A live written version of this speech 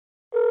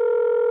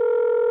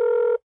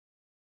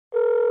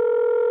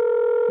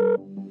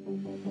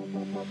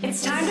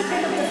It's time to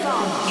pick up the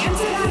phone.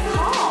 Answer that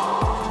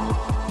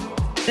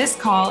call. This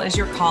call is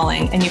your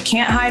calling, and you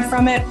can't hide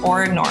from it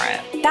or ignore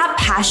it. That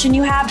passion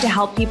you have to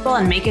help people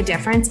and make a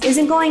difference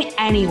isn't going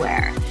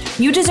anywhere.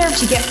 You deserve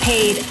to get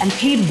paid, and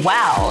paid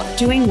well,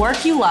 doing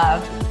work you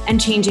love and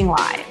changing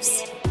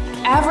lives.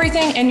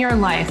 Everything in your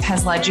life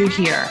has led you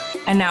here,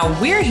 and now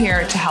we're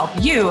here to help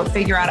you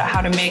figure out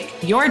how to make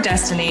your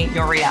destiny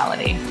your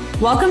reality.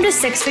 Welcome to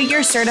Six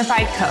Figure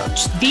Certified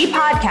Coach, the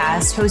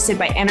podcast hosted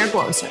by Inner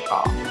Glow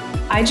Circle.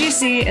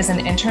 IGC is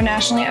an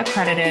internationally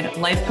accredited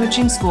life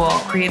coaching school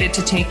created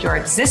to take your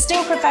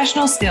existing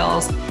professional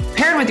skills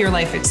paired with your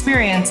life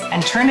experience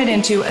and turn it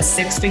into a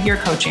six-figure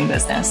coaching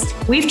business.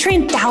 We've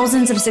trained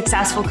thousands of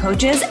successful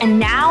coaches, and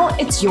now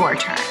it's your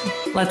turn.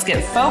 Let's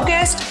get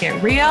focused,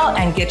 get real,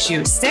 and get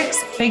you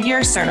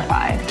six-figure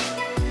certified.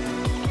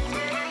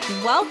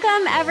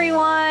 Welcome,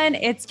 everyone.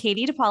 It's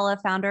Katie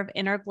DePaula, founder of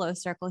Inner Glow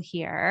Circle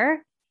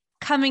here,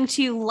 coming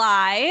to you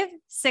live,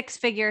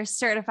 Six-Figure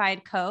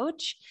Certified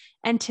Coach.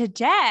 And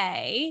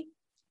today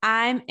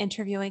I'm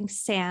interviewing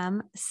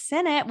Sam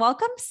Synett.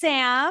 Welcome,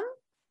 Sam.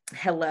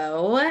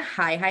 Hello.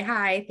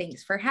 Hi.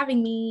 Thanks for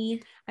having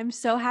me. I'm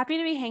so happy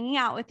to be hanging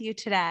out with you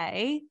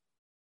today.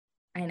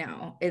 I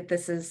know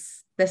this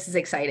is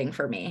exciting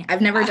for me.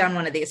 I've never done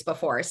one of these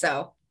before,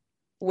 so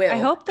I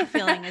hope the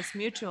feeling is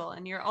mutual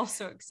and you're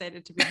also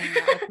excited to be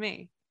hanging out with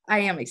me. I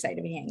am excited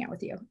to be hanging out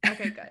with you.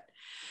 Okay, good.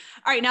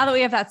 All right. Now that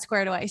we have that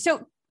squared away.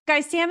 So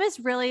guys, Sam is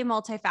really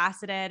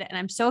multifaceted, and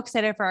I'm so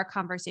excited for our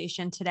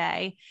conversation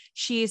today.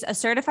 She's a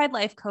certified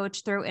life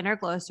coach through Inner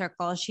Glow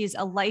Circle. She's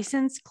a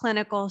licensed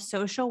clinical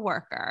social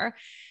worker,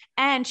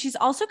 and she's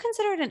also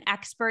considered an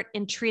expert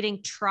in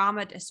treating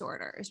trauma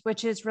disorders,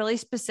 which is really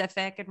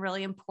specific and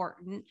really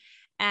important.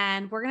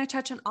 And we're going to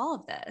touch on all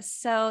of this.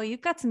 So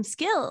you've got some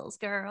skills,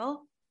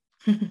 girl.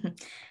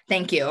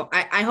 Thank you.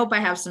 I hope I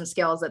have some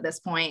skills at this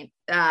point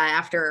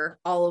after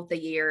all of the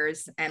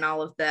years and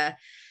all of the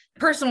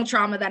personal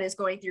trauma that is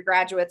going through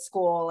graduate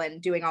school and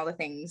doing all the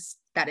things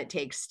that it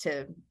takes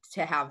to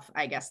have,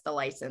 I guess, the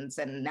license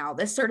and now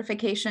this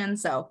certification.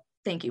 So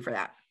thank you for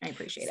that. I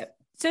appreciate it.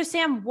 So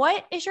Sam,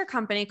 what is your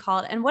company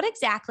called, and what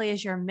exactly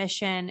is your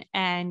mission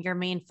and your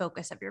main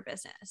focus of your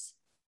business?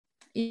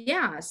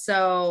 Yeah.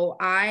 So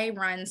I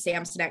run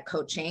Sam Synett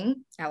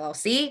Coaching,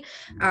 LLC.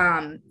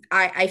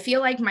 I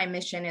feel like my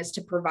mission is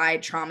to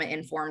provide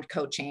trauma-informed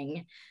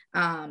coaching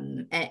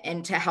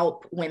and to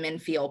help women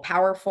feel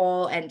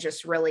powerful and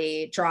just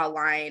really draw a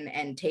line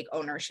and take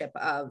ownership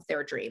of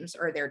their dreams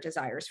or their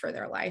desires for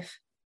their life.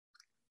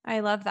 I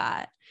love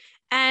that.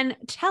 And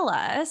tell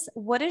us,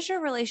 what is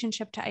your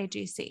relationship to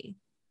IGC?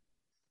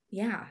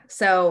 Yeah.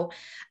 So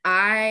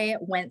I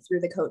went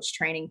through the coach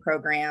training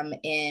program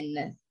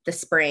in the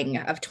spring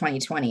of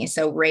 2020.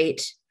 So right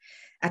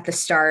at the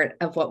start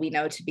of what we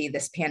know to be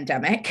this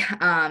pandemic.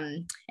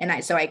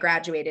 So I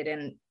graduated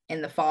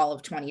in the fall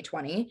of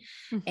 2020.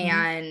 Mm-hmm.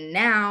 And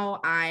now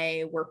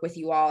I work with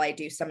you all. I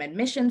do some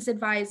admissions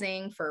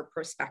advising for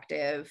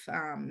prospective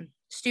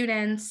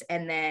students.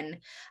 And then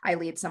I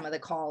lead some of the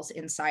calls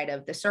inside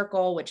of the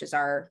circle, which is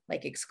our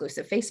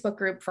exclusive Facebook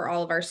group for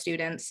all of our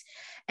students.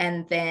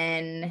 And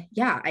then,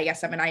 I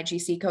guess I'm an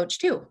IGC coach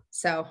too.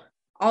 So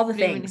all the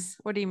things.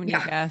 What do you mean?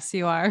 Yeah. Yes,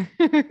 you are.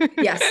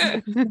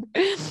 Yes.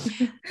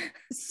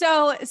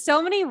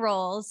 So many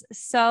roles,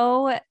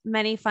 so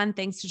many fun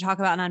things to talk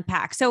about and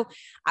unpack. So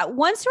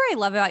one story I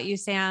love about you,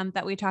 Sam,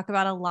 that we talk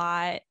about a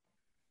lot,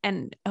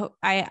 and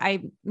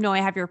I know I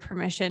have your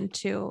permission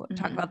to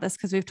talk about this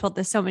because we've told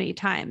this so many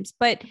times,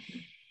 but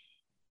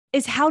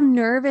is how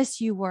nervous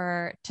you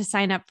were to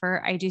sign up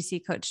for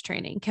IGC coach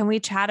training. Can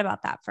we chat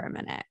about that for a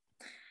minute?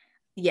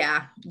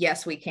 Yeah.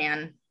 Yes, we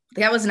can.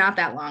 That was not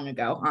that long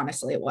ago.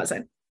 Honestly, it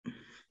wasn't.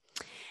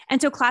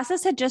 And so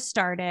classes had just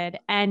started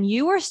and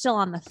you were still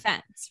on the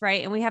fence,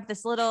 right? And we have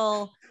this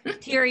little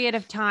period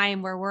of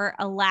time where we're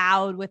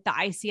allowed with the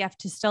ICF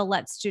to still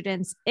let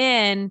students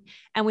in,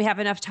 and we have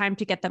enough time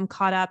to get them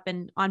caught up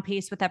and on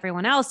pace with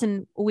everyone else.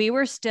 And we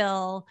were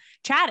still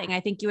chatting.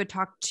 I think you had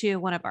talked to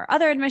one of our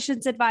other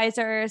admissions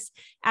advisors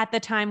at the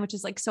time, which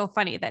is so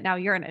funny that now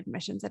you're an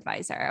admissions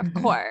advisor, of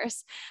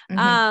course.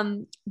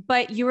 Mm-hmm.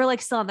 But you were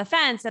still on the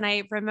fence. And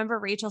I remember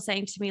Rachel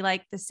saying to me,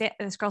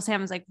 this girl,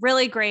 Sam, is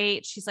really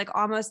great. She's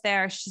almost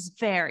there. She's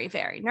very,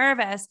 very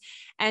nervous.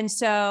 And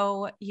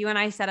so you and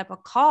I set up a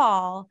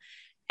call.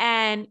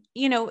 And,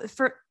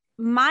 for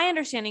my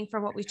understanding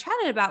from what we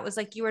chatted about was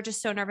you were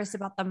just so nervous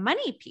about the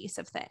money piece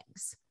of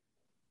things.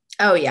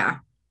 Oh yeah.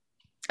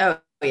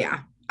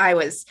 I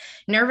was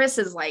nervous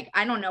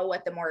I don't know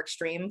what the more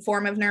extreme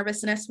form of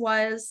nervousness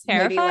was.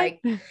 Terrified?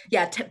 Maybe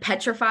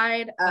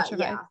petrified. Petrified.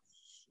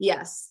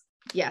 Yeah.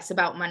 Yes.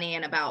 About money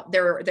and about,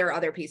 there are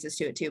other pieces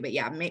to it too, but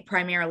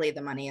primarily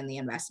the money and the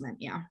investment.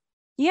 Yeah.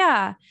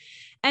 Yeah.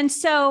 And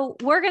so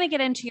we're going to get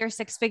into your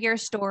six-figure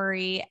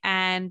story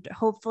and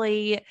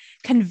hopefully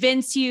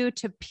convince you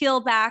to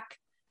peel back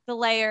the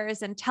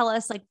layers and tell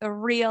us the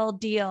real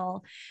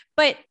deal.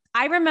 But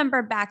I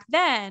remember back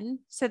then,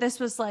 so this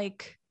was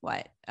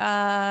what,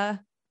 a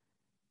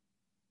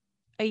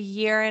a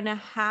year and a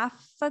half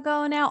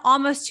ago now,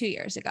 almost 2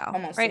 years ago,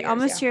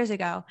 almost 2 years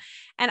ago.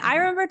 And I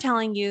remember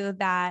telling you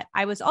that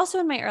I was also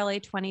in my early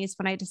 20s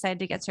when I decided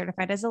to get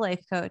certified as a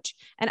life coach.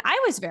 And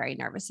I was very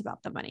nervous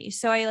about the money.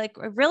 So I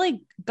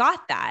really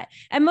got that.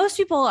 And most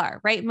people are,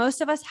 right?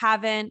 Most of us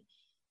haven't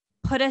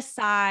put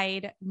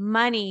aside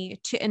money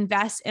to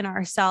invest in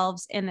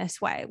ourselves in this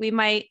way. We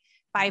might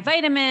buy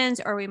vitamins,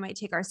 or we might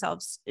take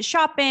ourselves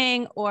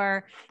shopping,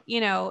 or,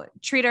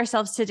 treat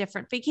ourselves to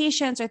different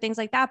vacations or things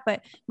like that.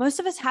 But most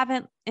of us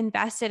haven't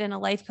invested in a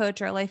life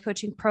coach or a life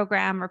coaching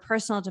program or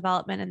personal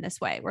development in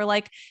this way. We're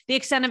like, the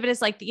extent of it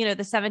is like, the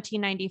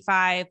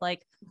 $17.95,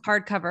 like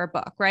hardcover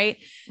book. Right.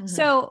 Mm-hmm.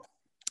 So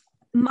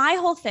my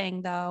whole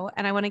thing though,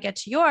 and I want to get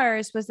to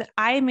yours, was that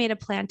I made a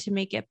plan to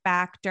make it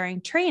back during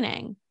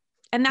training.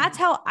 And that's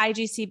how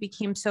IGC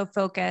became so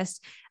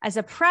focused as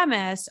a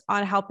premise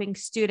on helping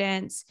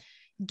students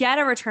get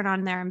a return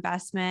on their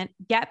investment,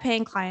 get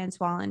paying clients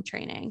while in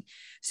training.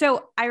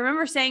 So I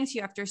remember saying to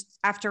you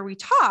after we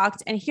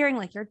talked and hearing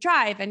like your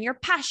drive and your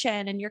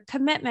passion and your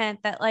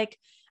commitment, that like,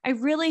 I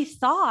really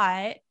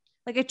thought,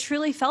 like, I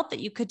truly felt that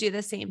you could do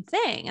the same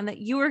thing and that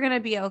you were going to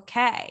be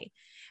okay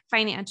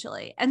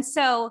financially. And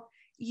so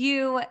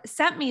you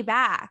sent me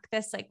back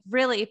this like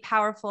really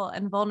powerful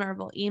and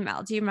vulnerable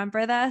email. Do you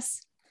remember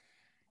this?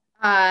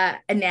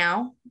 And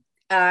now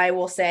I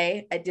will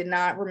say I did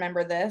not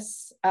remember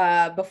this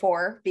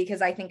before,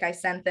 because I think I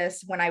sent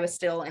this when I was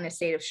still in a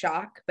state of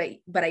shock,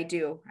 but I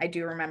do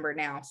remember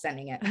now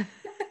sending it.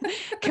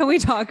 Can we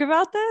talk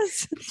about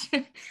this?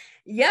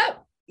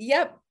 Yep.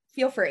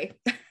 Feel free.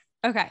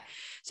 Okay.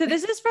 So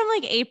this is from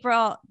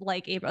April.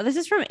 This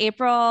is from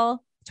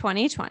April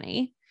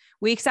 2020,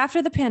 weeks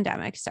after the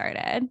pandemic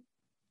started.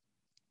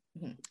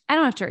 I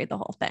don't have to read the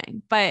whole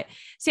thing, but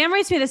Sam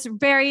writes me this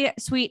very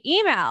sweet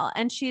email,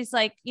 and she's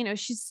like,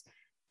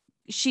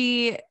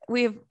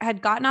 we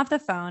had gotten off the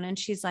phone, and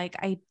she's like,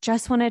 I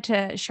just wanted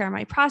to share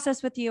my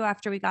process with you.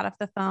 After we got off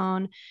the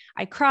phone,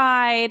 I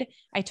cried,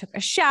 I took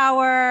a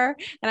shower,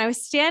 and I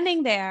was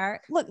standing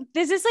there. Look,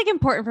 this is like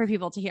important for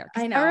people to hear.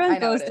 I know. Everyone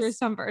goes through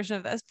some version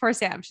of this. Poor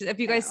Sam. If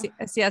you guys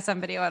see us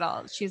on video at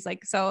all, she's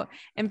like so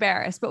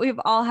embarrassed, but we've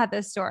all had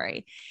this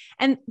story.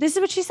 And this is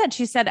what she said.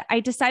 She said,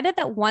 I decided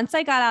that once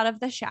I got out of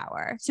the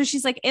shower, so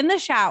she's like in the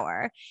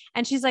shower,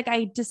 and she's like,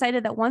 I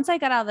decided that once I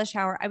got out of the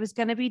shower, I was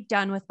going to be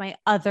done with my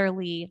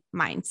otherly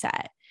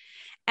mindset.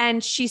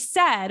 And she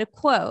said,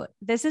 quote,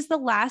 this is the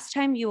last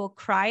time you will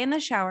cry in the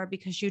shower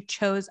because you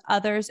chose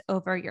others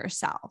over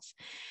yourself.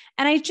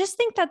 And I just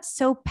think that's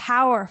so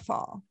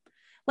powerful.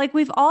 Like,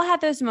 we've all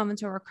had those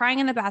moments where we're crying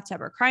in the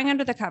bathtub, or crying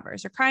under the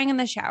covers, or crying in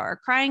the shower,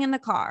 crying in the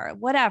car,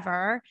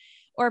 whatever,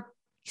 or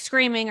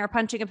screaming or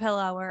punching a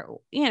pillow, or,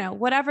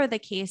 whatever the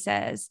case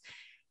is,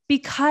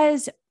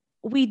 because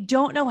we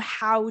don't know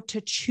how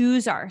to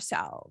choose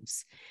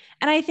ourselves.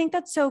 And I think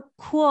that's so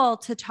cool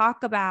to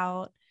talk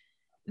about,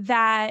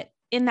 that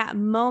in that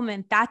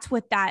moment, that's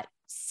what that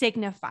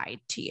signified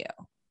to you.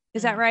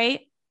 Is that right?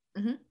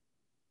 Mm-hmm.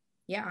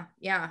 Yeah.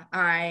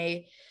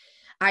 I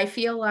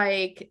feel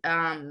like,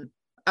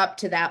 up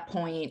to that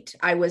point,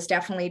 I was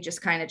definitely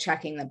just kind of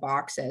checking the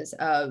boxes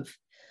of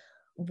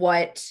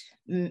what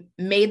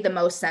made the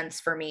most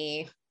sense for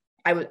me.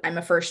 I'm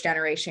a first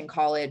generation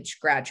college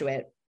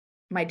graduate.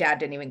 My dad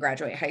didn't even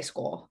graduate high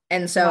school.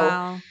 And so,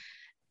 wow.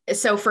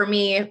 So for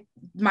me,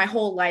 my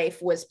whole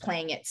life was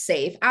playing it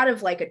safe, out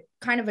of like a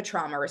kind of a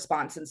trauma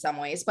response in some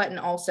ways, but and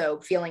also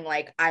feeling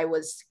like I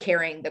was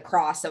carrying the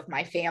cross of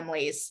my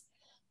family's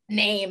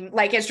name.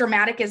 Like, as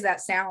dramatic as that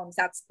sounds,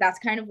 that's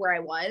kind of where I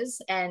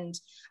was. And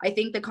I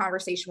think the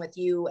conversation with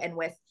you and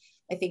with,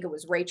 I think it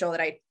was Rachel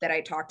that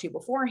I talked to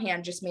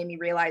beforehand, just made me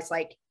realize,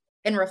 like,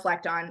 and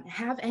reflect on,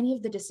 have any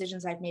of the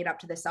decisions I've made up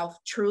to this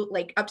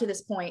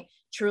point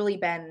truly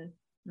been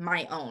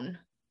my own?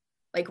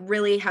 Like,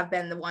 really have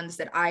been the ones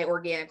that I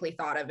organically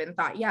thought of and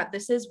thought, yeah,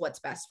 this is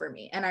what's best for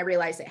me. And I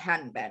realized it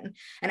hadn't been.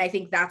 And I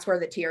think that's where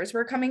the tears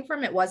were coming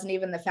from. It wasn't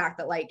even the fact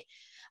that like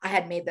I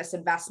had made this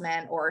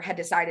investment or had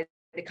decided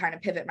to kind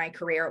of pivot my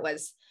career. It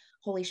was,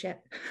 holy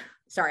shit,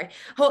 sorry.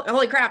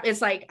 Holy crap.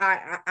 It's like,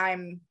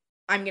 I'm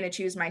going to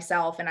choose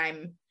myself,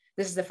 and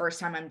this is the first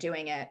time I'm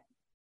doing it.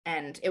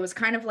 And it was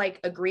kind of like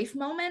a grief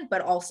moment,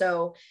 but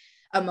also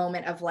a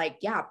moment of like,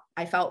 yeah,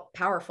 I felt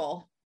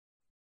powerful,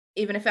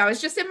 even if I was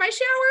just in my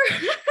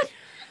shower.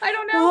 I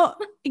don't know. Well,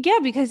 yeah,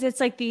 because it's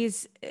like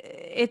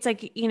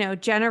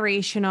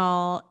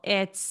generational,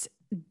 it's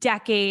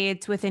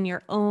decades within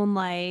your own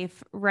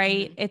life,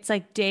 right? Mm-hmm. It's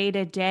like day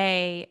to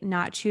day,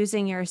 not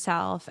choosing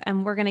yourself.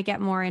 And we're going to get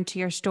more into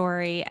your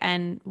story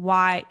and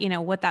why,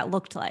 what that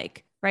looked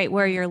like, right?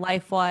 Where your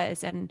life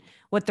was and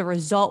what the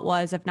result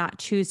was of not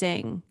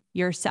choosing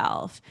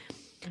yourself.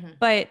 Mm-hmm.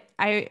 But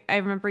I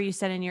remember you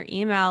said in your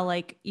email,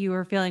 like, you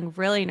were feeling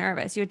really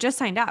nervous. You had just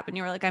signed up and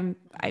you were like,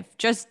 I've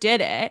just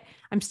did it.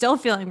 I'm still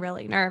feeling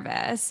really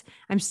nervous.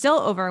 I'm still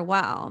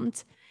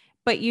overwhelmed.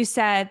 But you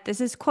said,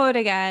 this is quote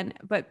again,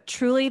 but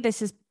truly,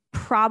 this is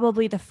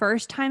probably the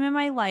first time in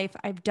my life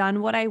I've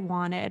done what I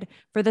wanted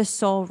for the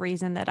sole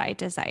reason that I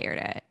desired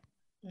it.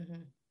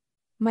 Mm-hmm.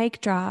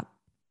 Mic drop.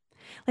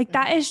 Like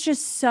that is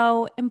just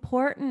so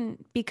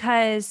important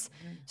because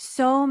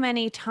so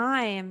many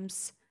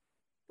times,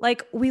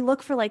 like we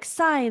look for like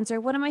signs or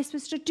what am I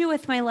supposed to do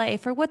with my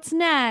life or what's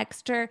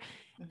next or,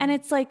 and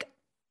it's like,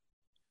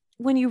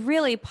 when you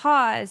really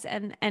pause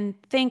and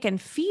think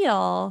and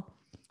feel,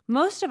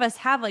 most of us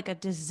have like a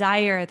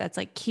desire that's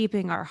like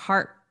keeping our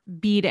heart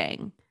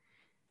beating.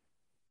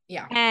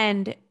 Yeah.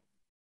 And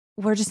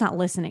we're just not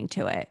listening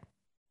to it.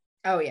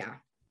 Oh yeah.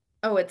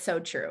 Oh, it's so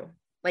true.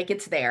 Like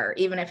it's there,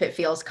 even if it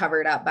feels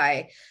covered up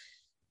by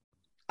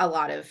a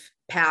lot of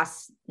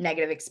past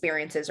negative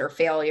experiences or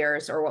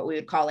failures or what we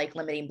would call like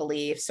limiting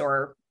beliefs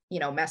or, you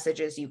know,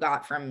 messages you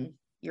got from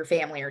your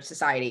family or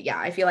society. Yeah.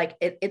 I feel like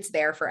it's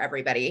there for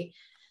everybody.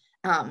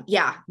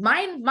 Yeah,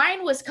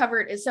 mine was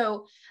covered.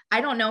 So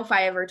I don't know if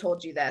I ever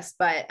told you this,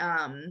 but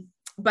I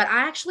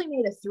actually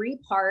made a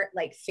 3-part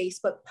like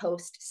Facebook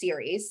post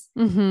series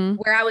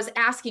where I was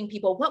asking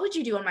people, what would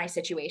you do in my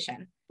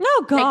situation?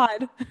 Oh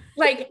God.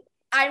 Like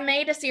I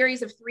made a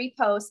series of 3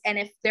 posts. And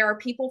if there are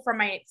people from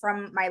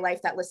my life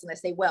that listen to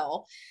this,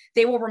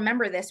 they will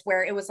remember this,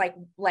 where it was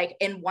like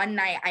in one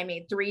night, I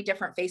made 3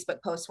 different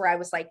Facebook posts where I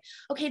was like,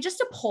 okay,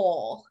 just a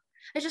poll.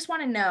 I just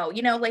want to know,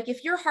 you know, like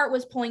if your heart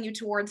was pulling you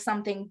towards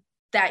something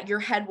that your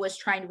head was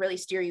trying to really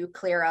steer you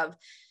clear of,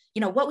 you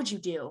know, what would you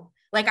do?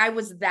 Like I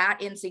was that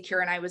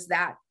insecure and I was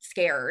that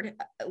scared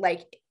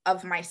like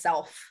of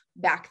myself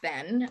back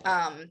then,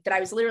 that I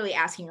was literally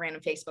asking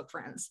random Facebook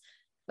friends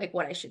like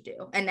what I should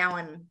do. And now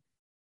I'm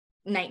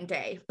night and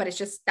day, but it's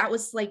just, that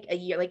was like a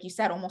year, like you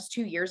said, almost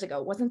 2 years ago.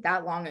 It wasn't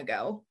that long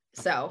ago.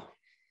 So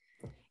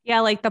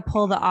yeah, like the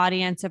pull the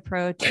audience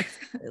approach.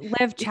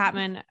 Liv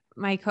Chapman,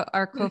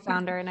 our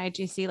co-founder in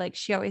IGC, like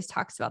she always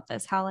talks about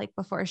this, how like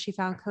before she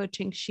found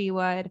coaching, she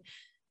would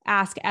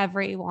ask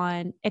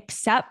everyone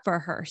except for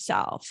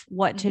herself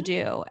what to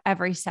do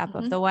every step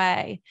of the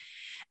way.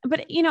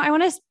 But, you know, I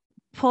want to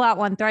pull out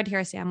one thread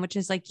here, Sam, which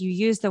is like, you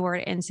use the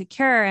word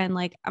insecure and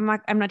like, I'm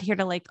not here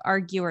to like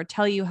argue or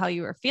tell you how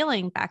you were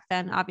feeling back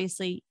then.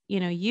 Obviously,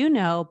 you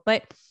know,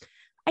 but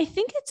I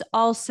think it's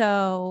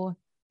also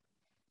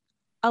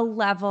a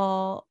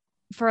level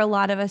for a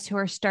lot of us who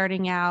are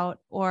starting out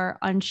or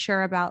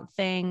unsure about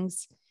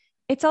things.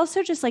 It's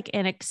also just like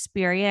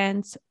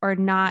inexperience or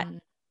not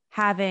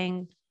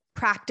having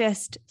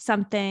practiced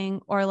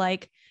something or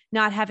like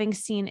not having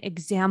seen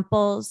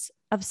examples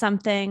of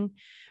something,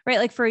 right?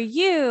 Like for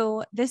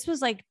you, this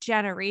was like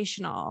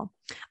generational.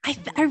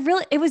 I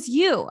really, it was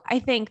you, I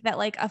think, that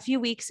like a few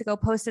weeks ago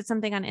posted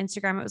something on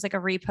Instagram. It was like a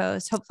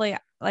repost. Hopefully,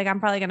 like I'm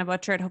probably going to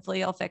butcher it. Hopefully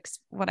you'll fix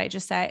what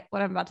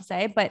I'm about to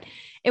say. But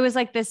it was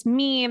like this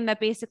meme that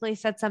basically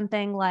said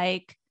something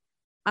like,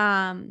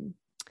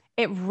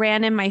 it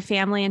ran in my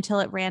family until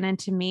it ran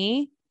into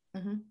me.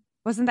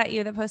 Wasn't that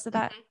you that posted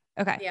that?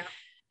 Okay. Yeah.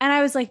 And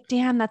I was like,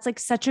 damn, that's like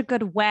such a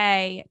good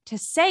way to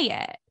say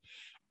it.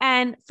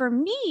 And for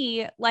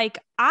me, like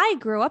I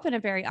grew up in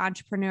a very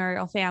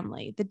entrepreneurial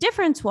family. The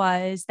difference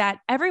was that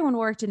everyone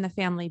worked in the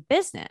family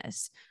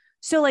business.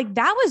 So like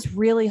that was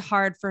really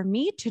hard for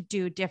me to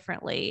do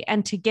differently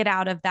and to get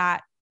out of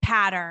that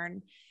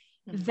pattern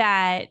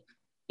that,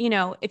 you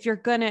know, if you're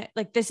going to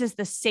like, this is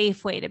the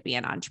safe way to be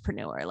an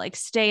entrepreneur, like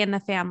stay in the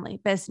family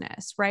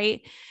business.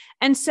 Right.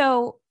 And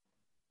so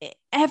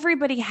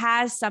everybody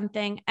has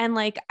something. And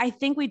like, I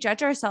think we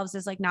judge ourselves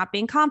as like not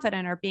being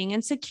confident or being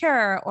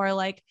insecure or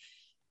like,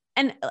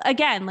 and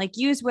again, like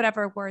use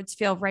whatever words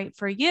feel right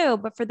for you.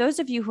 But for those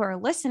of you who are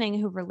listening,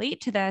 who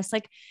relate to this,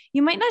 like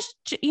you might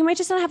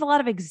just not have a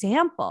lot of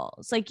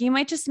examples. Like you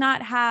might just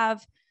not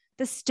have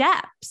the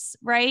steps.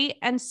 Right.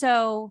 And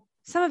so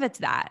some of it's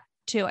that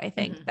too, I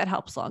think that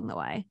helps along the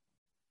way.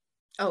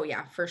 Oh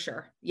yeah, for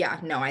sure. Yeah,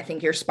 no, I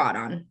think you're spot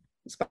on.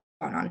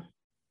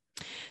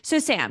 So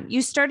Sam,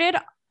 you started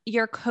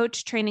your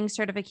coach training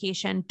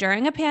certification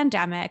during a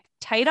pandemic,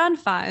 tight on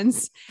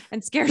funds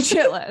and scared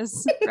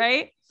shitless,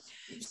 right?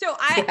 So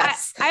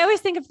I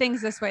always think of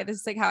things this way. This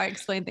is like how I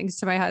explain things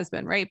to my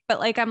husband. Right. But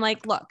like, I'm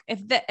like, look,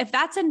 if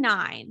that's a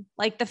 9,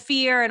 like the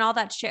fear and all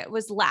that shit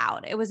was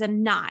loud, it was a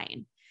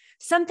 9,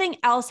 something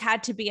else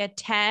had to be a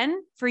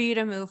 10 for you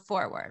to move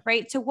forward.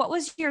 Right. So what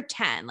was your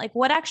 10? Like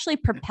what actually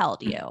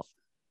propelled you?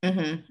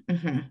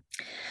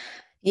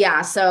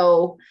 Yeah.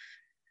 So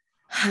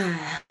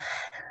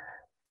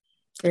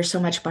there's so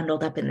much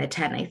bundled up in the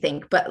 10, I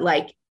think, but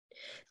like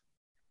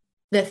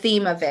the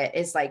theme of it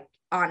is like,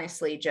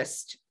 honestly,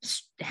 just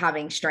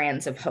having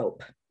strands of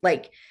hope,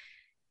 like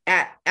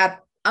at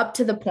up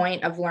to the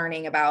point of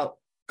learning about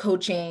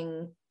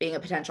coaching being a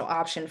potential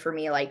option for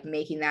me, like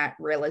making that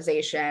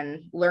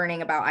realization,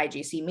 learning about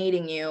IGC,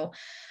 meeting you,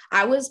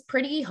 I was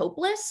pretty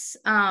hopeless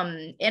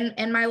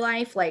in my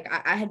life. Like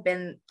I had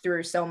been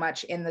through so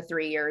much in the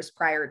 3 years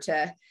prior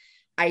to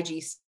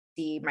IGC.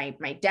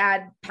 My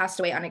dad passed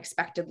away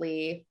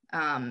unexpectedly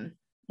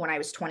when I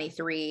was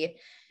 23.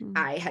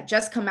 I had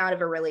just come out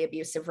of a really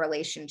abusive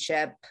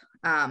relationship.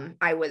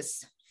 I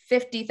was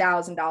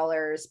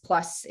 $50,000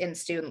 plus in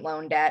student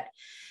loan debt,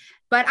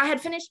 but I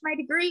had finished my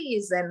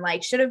degrees and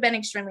like should have been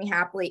extremely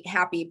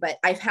happy, but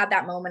I've had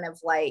that moment of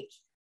like,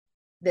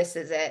 this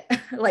is it.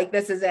 Like,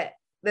 this is it.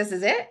 this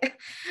is it.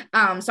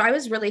 So I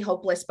was really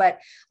hopeless, but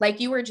like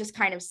you were just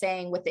kind of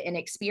saying with the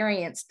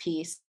inexperience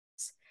piece,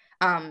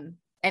 and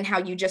how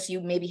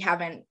you maybe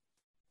haven't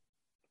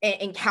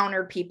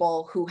encountered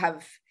people who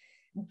have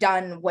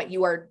done what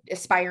you are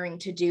aspiring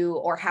to do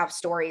or have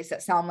stories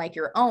that sound like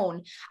your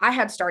own. I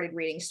had started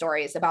reading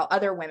stories about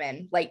other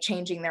women like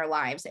changing their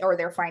lives or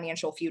their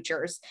financial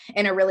futures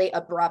in a really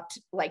abrupt,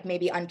 like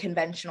maybe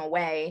unconventional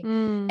way.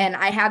 And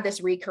I had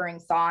this recurring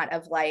thought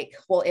of like,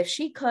 well, if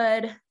she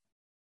could,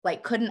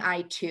 like, couldn't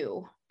I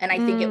too? And I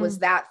think it was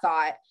that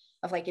thought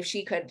of like, if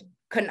she could,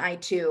 couldn't I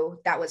too?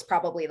 That was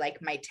probably like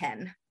my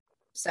 10.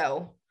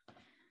 So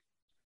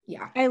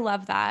yeah. I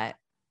love that.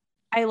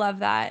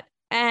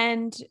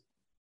 And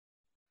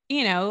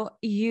you know,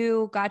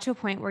 you got to a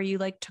point where you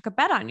like took a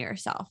bet on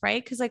yourself,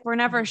 right? Cause like, we're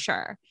never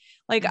sure.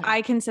 Like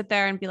I can sit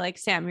there and be like,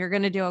 Sam, you're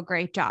going to do a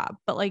great job,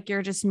 but like,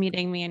 you're just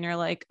meeting me and you're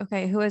like,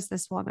 okay, who is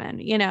this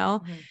woman? You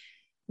know,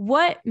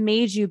 what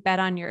made you bet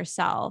on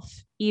yourself,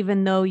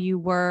 even though you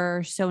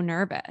were so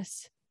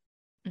nervous?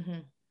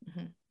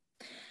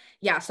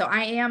 Yeah. So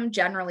I am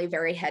generally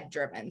very head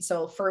driven.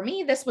 So for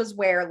me, this was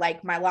where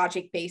like my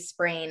logic based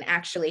brain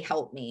actually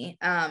helped me.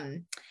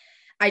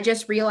 I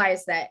just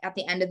realized that at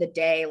the end of the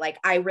day, like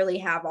I really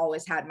have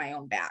always had my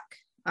own back.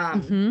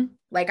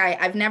 Like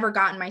I've never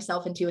gotten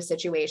myself into a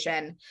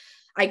situation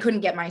I couldn't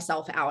get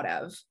myself out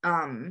of.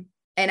 And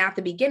at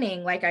the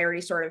beginning, like I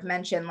already sort of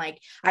mentioned, like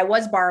I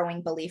was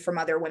borrowing belief from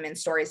other women's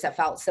stories that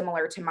felt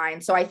similar to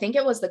mine. So I think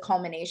it was the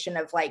culmination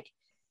of like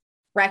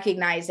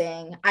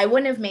recognizing I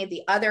wouldn't have made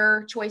the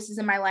other choices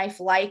in my life,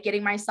 like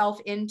getting myself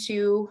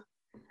into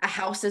a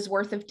house's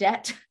worth of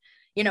debt,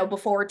 you know,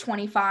 before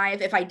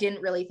 25, if I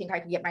didn't really think I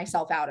could get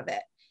myself out of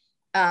it.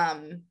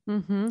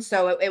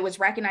 So it was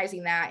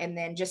recognizing that, and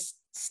then just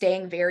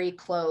staying very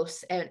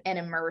close and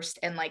immersed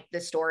in like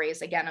the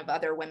stories again of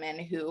other women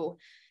who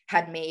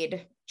had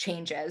made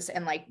changes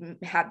and like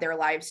had their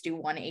lives do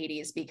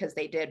 180s because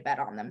they did bet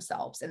on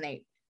themselves and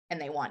they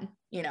won,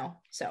 you know?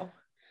 So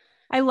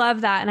I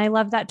love that. And I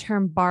love that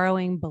term,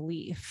 borrowing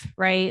belief,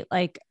 right?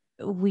 Like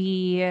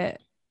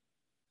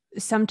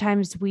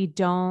sometimes we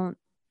don't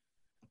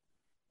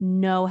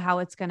know how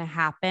it's going to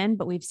happen,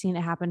 but we've seen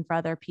it happen for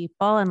other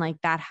people. And like,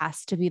 that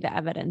has to be the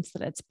evidence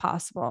that it's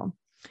possible.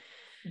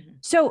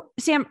 So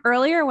Sam,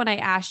 earlier when I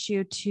asked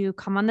you to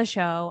come on the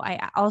show,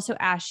 I also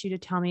asked you to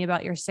tell me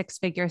about your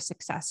 6-figure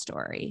success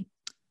story.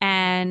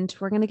 And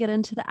we're going to get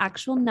into the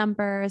actual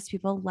numbers.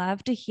 People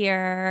love to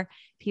hear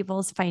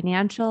people's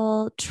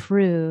financial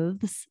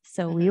truths.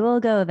 So we will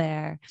go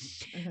there.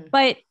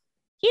 But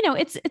you know,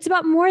 it's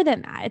about more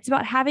than that. It's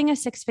about having a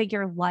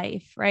 6-figure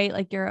life, right?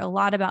 Like you're a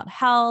lot about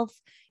health.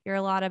 You're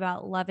a lot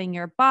about loving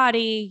your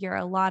body. You're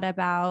a lot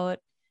about,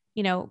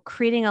 you know,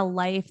 creating a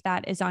life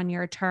that is on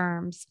your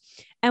terms.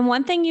 And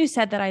one thing you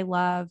said that I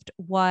loved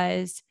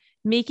was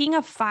making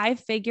a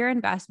 5-figure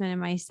investment in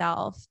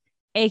myself,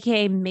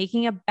 AKA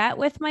making a bet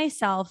with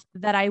myself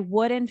that I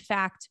would in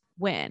fact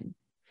win.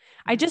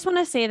 I just want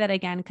to say that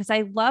again, because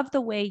I love the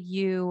way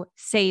you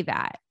say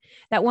that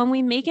when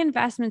we make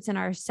investments in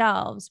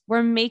ourselves,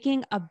 we're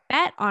making a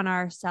bet on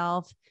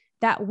ourselves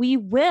that we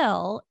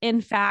will in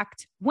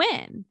fact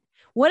win,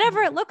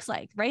 whatever it looks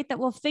like, right? That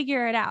we'll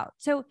figure it out.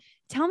 So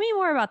tell me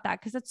more about that,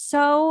 because it's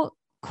so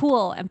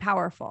cool and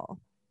powerful.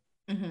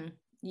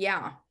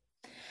 Yeah.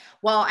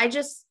 Well,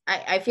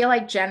 I feel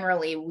like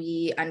generally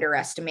we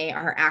underestimate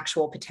our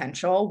actual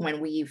potential when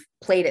we've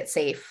played it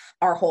safe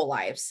our whole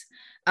lives.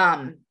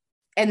 And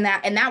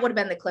that would have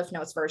been the Cliff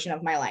Notes version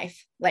of my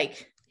life.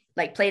 Like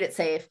played it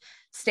safe,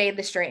 stayed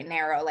the straight and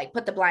narrow, like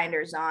put the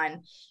blinders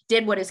on,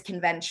 did what is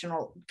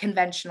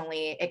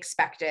conventionally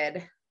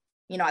expected.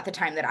 You know, at the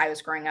time that I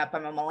was growing up,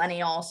 I'm a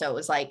millennial. So it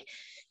was like,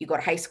 you go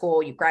to high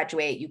school, you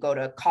graduate, you go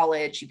to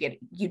college,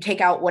 you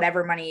take out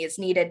whatever money is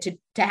needed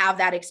to have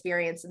that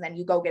experience. And then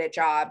you go get a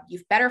job. You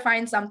better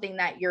find something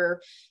that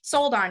you're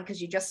sold on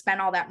because you just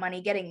spent all that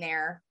money getting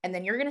there. And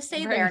then you're going to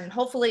stay there and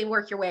hopefully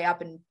work your way up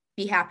and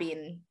be happy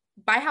and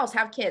buy a house,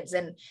 have kids.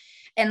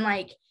 And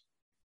like,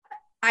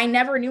 I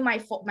never knew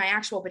my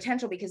actual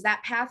potential because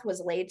that path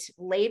was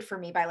laid for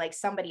me by like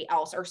somebody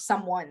else or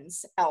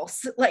someone's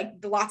else, like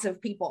lots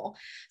of people.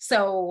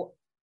 So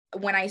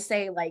when I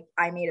say like,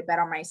 I made a bet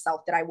on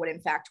myself that I would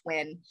in fact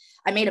win,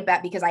 I made a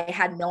bet because I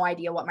had no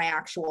idea what my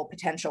actual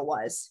potential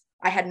was.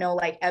 I had no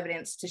like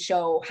evidence to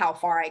show how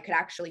far I could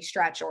actually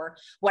stretch or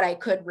what I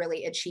could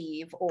really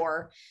achieve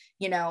or,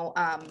 you know,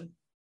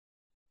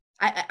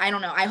 I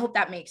don't know. I hope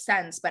that makes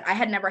sense, but I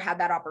had never had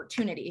that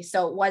opportunity.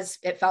 So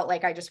it felt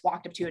like I just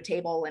walked up to a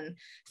table and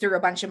threw a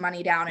bunch of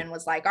money down and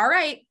was like, all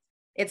right,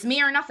 it's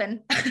me or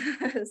nothing.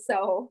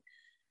 So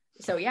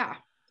yeah.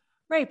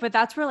 Right. But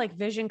that's where like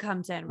vision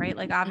comes in, right?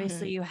 Like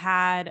obviously you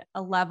had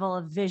a level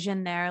of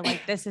vision there,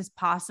 like this is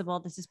possible.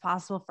 This is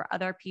possible for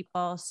other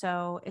people.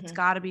 So it's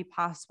got to be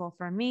possible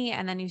for me.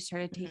 And then you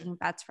started taking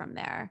bets from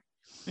there.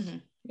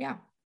 Yeah.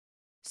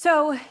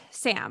 So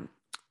Sam,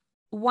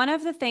 one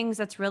of the things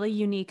that's really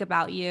unique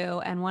about you,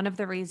 and one of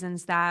the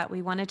reasons that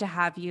we wanted to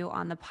have you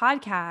on the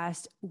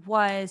podcast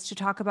was to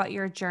talk about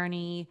your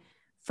journey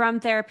from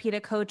therapy to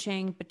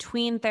coaching,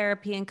 between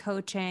therapy and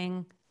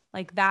coaching,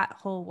 like that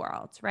whole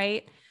world,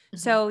 right? Mm-hmm.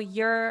 So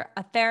you're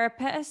a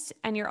therapist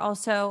and you're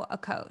also a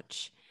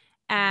coach.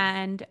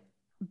 And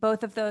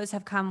both of those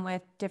have come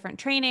with different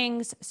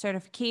trainings,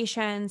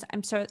 certifications.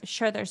 I'm so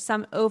sure there's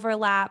some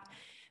overlap,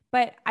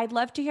 but I'd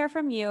love to hear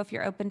from you if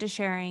you're open to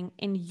sharing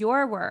in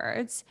your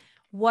words,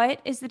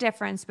 what is the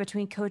difference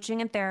between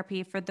coaching and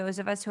therapy for those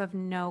of us who have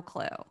no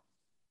clue?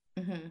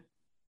 Mm-hmm.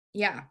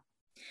 Yeah.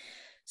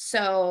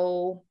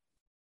 So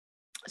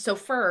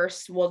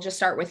first we'll just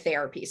start with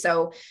therapy.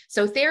 So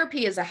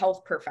therapy is a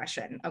health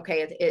profession.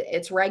 Okay.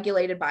 It's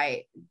regulated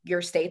by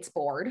your state's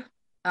board,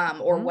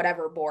 or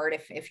whatever board.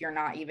 If you're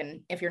not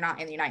in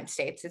the United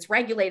States, it's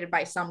regulated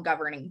by some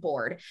governing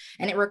board,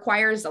 and it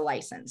requires a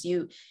license.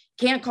 You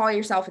can't call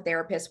yourself a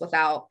therapist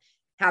without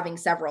having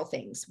several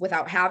things,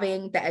 without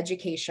having the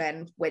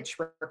education, which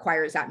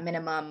requires that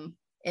minimum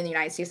in the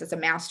United States, it's a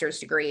master's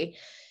degree.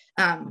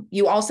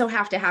 You also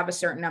have to have a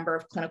certain number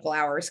of clinical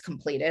hours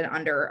completed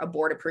under a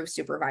board approved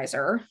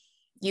supervisor.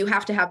 You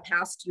have to have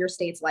passed your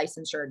state's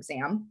licensure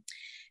exam.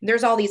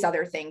 There's all these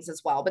other things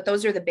as well, but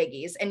those are the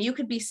biggies. And you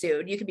could be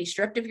sued. You could be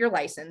stripped of your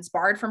license,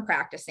 barred from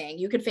practicing.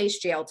 You could face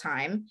jail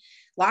time,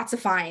 lots of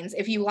fines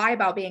if you lie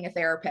about being a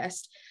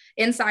therapist.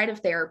 Inside of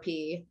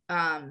therapy,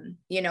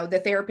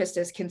 the therapist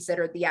is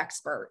considered the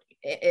expert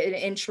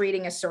in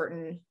treating a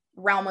certain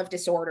realm of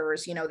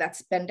disorders,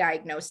 that's been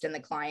diagnosed in the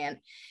client.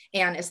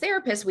 And as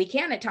therapists, we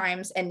can at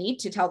times and need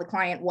to tell the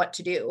client what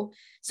to do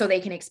so they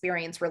can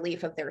experience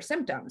relief of their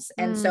symptoms.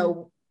 And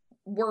so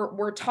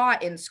we're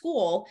taught in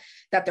school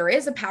that there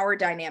is a power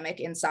dynamic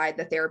inside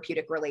the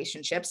therapeutic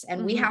relationships,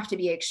 and we have to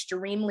be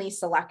extremely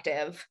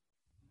selective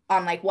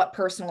on like what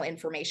personal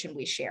information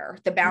we share.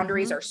 The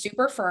boundaries are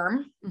super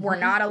firm. We're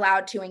not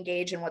allowed to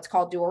engage in what's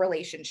called dual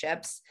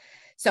relationships.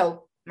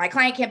 So my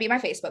client can't be my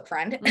Facebook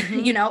friend,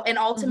 and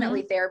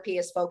ultimately therapy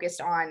is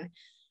focused on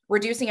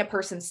reducing a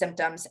person's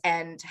symptoms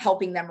and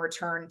helping them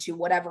return to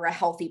whatever a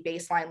healthy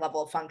baseline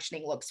level of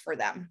functioning looks for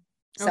them.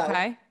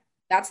 So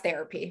that's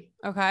therapy.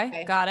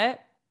 Okay. Got it.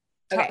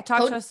 Okay.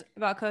 Talk to us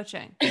about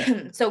coaching.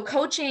 So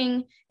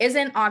coaching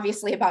isn't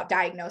obviously about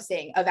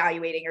diagnosing,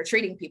 evaluating, or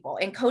treating people.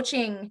 In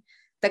coaching,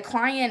 the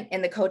client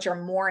and the coach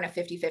are more in a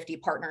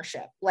 50-50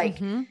 partnership.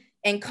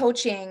 And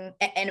coaching,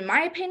 and in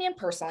my opinion,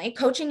 personally,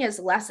 coaching is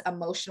less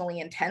emotionally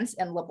intense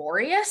and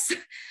laborious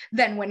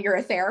than when you're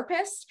a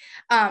therapist,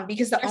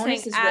 because the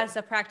onus is as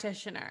a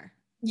practitioner.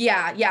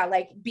 Yeah.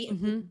 Like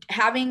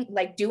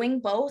doing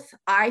both,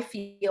 I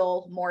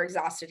feel more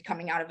exhausted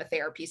coming out of a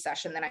therapy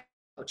session than I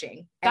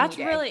coaching. That's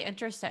really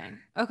interesting.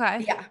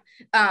 Okay.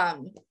 Yeah.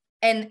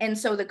 And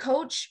so the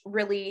coach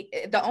really,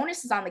 the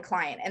onus is on the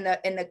client, and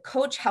the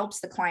coach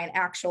helps the client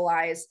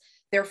actualize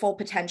their full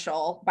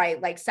potential by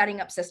like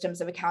setting up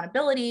systems of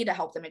accountability to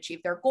help them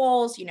achieve their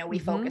goals. We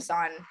focus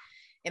on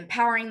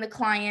empowering the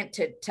client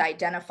to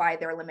identify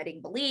their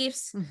limiting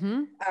beliefs.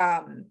 And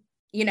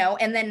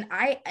then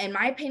in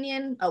my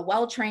opinion, a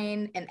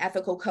well-trained and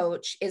ethical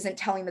coach isn't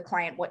telling the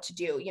client what to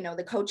do.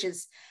 The coach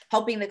is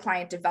helping the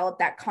client develop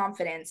that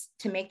confidence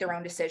to make their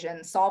own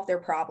decisions, solve their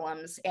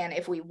problems. And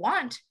if we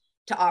want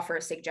to offer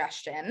a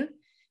suggestion,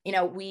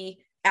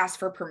 we ask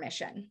for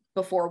permission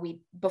before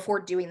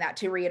doing that,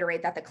 to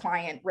reiterate that the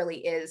client really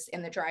is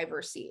in the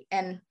driver's seat.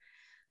 And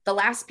the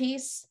last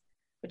piece,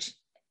 which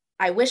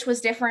I wish was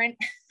different,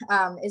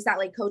 is that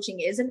like coaching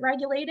isn't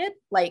regulated.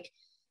 Like,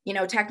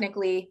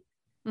 technically,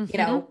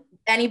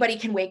 anybody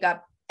can wake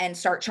up and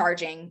start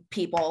charging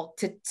people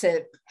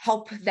to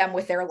help them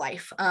with their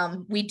life.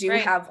 We do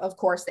have, of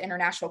course, the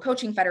International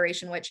Coaching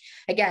Federation, which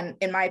again,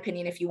 in my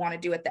opinion, if you want to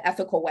do it the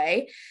ethical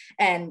way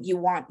and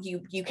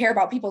you care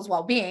about people's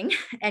well-being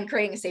and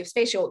creating a safe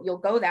space,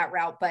 you'll go that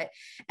route. But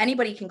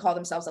anybody can call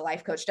themselves a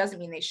life coach. Doesn't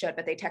mean they should,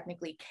 but they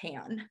technically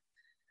can.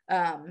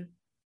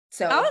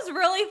 So that was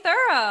really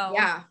thorough.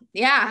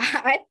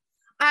 Yeah.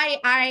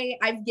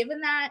 I've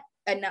given that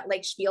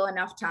spiel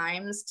enough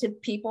times to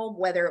people,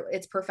 whether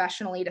it's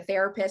professionally to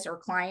therapists or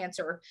clients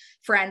or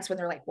friends, when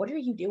they're like, what are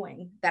you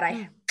doing? That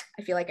I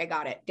feel like I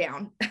got it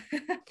down.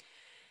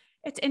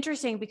 It's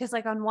interesting because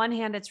like on one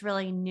hand, it's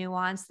really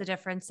nuanced, the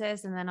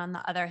differences. And then on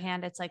the other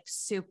hand, it's like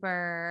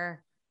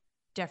super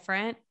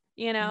different,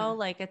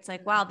 like, it's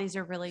like, wow, these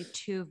are really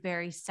two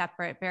very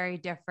separate, very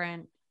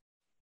different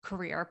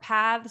career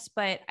paths.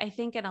 But I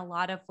think in a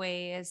lot of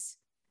ways,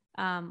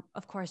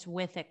 of course,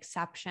 with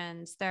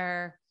exceptions,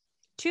 they're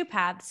two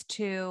paths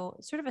to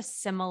sort of a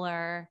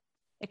similar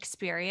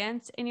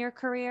experience in your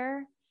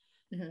career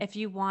if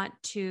you want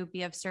to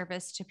be of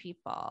service to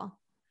people.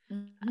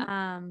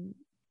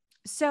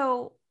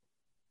 So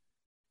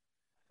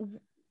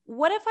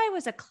what if I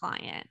was a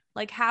client?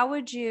 Like, how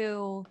would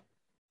you,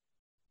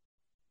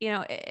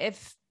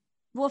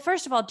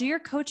 first of all, do your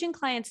coaching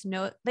clients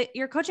know that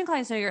your coaching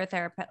clients know you're a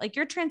therapist? Like,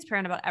 you're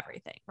transparent about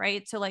everything,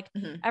 right? So like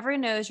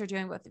everyone knows you're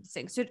doing both of these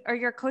things. So are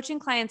your coaching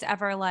clients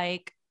ever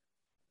like,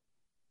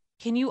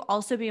 can you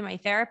also be my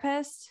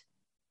therapist?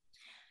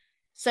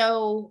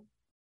 So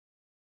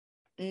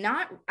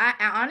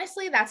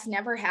honestly, that's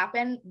never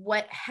happened.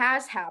 What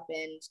has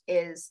happened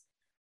is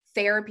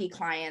therapy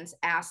clients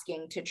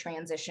asking to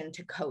transition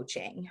to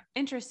coaching.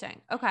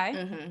 Interesting. Okay.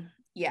 Mm-hmm.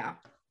 Yeah.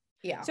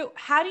 Yeah. So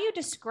how do you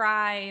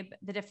describe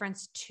the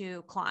difference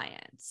to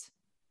clients?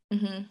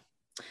 Mm-hmm.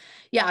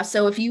 Yeah.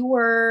 So if you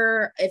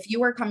were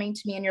coming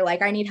to me and you're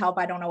like, I need help,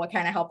 I don't know what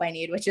kind of help I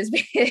need, which is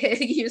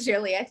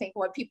usually, I think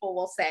what people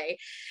will say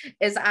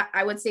is,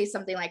 I would say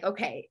something like,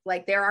 okay,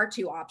 like there are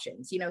two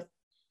options.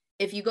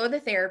 If you go the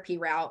therapy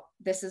route,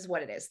 this is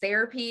what it is.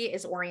 Therapy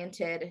is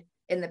oriented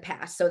in the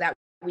past so that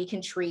we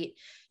can treat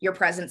your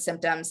present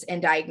symptoms and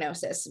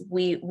diagnosis.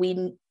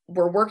 We're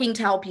working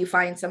to help you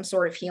find some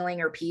sort of healing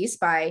or peace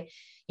by,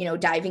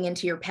 diving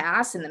into your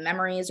past and the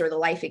memories or the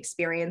life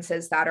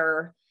experiences that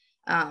are,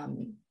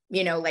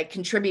 like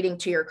contributing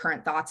to your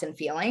current thoughts and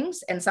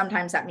feelings. And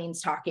sometimes that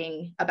means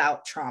talking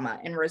about trauma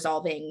and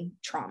resolving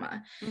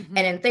trauma. Mm-hmm.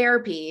 And in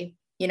therapy,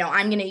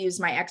 I'm going to use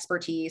my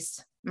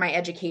expertise, my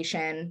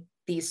education,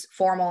 these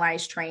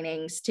formalized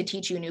trainings to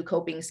teach you new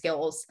coping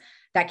skills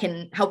that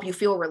can help you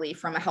feel relief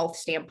from a health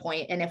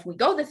standpoint. And if we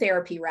go the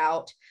therapy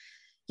route,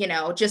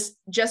 just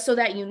so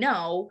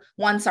that,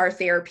 once our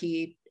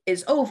therapy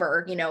is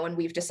over, and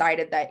we've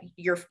decided that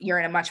you're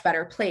in a much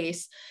better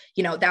place,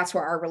 that's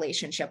where our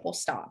relationship will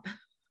stop.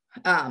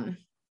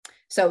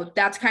 So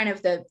that's kind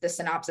of the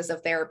synopsis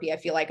of therapy I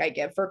feel like I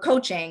give. For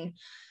coaching,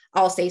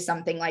 I'll say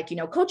something like,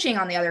 coaching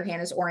on the other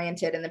hand is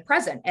oriented in the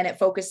present, and it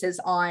focuses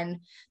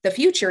on the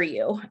future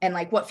you and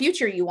like what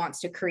future you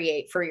wants to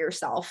create for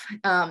yourself.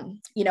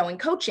 In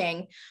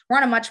coaching, we're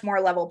on a much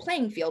more level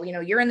playing field.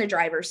 You're in the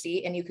driver's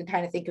seat, and you can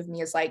kind of think of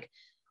me as like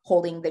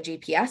holding the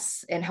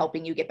GPS and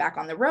helping you get back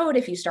on the road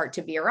if you start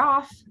to veer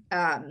off.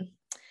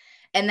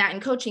 And that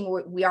in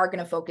coaching, we are going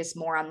to focus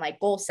more on like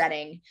goal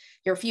setting,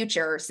 your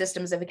future,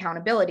 systems of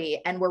accountability.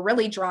 And we're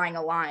really drawing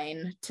a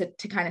line to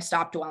kind of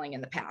stop dwelling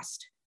in the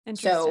past.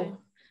 So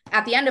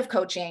at the end of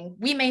coaching,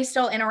 we may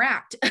still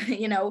interact.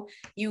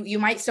 You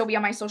might still be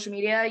on my social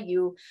media.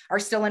 You are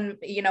still in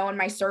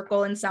my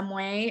circle in some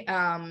way.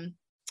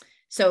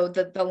 So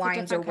the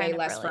lines are way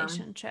less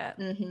relationship.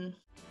 Mm-hmm.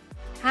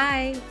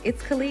 Hi,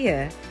 it's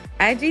Kalia,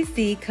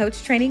 IGC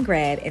coach training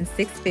grad and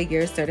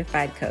six-figure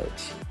certified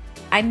coach.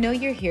 I know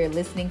you're here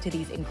listening to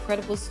these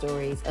incredible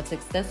stories of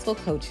successful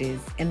coaches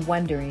and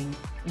wondering,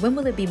 when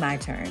will it be my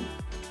turn?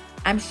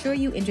 I'm sure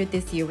you entered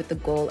this year with the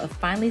goal of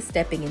finally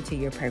stepping into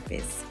your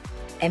purpose.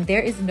 And there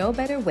is no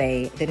better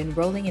way than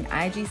enrolling in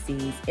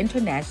IGC's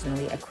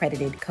internationally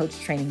accredited coach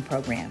training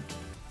program.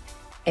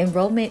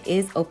 Enrollment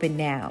is open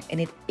now, and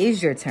it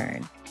is your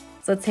turn.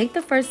 So take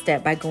the first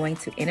step by going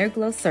to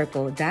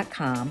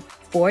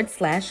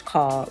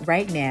innerglowcircle.com/call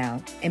right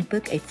now and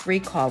book a free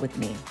call with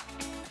me.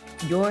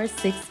 Your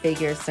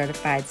six-figure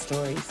certified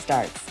story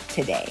starts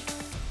today.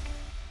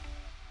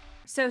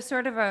 So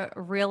sort of a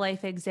real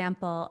life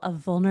example of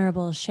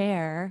vulnerable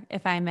share,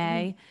 if I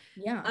may,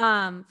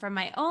 from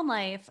my own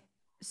life.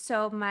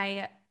 So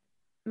my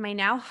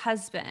now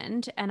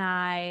husband and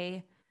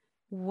I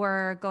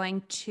were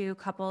going to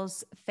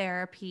couples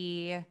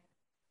therapy, I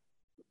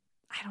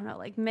don't know,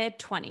 like mid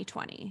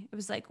 2020. It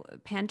was like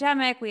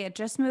pandemic. We had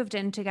just moved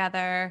in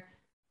together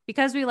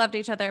because we loved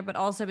each other, but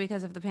also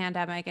because of the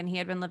pandemic. And he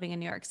had been living in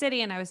New York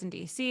City and I was in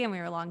DC, and we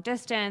were long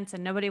distance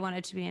and nobody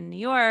wanted to be in New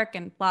York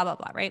and blah, blah,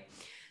 blah. Right.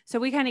 So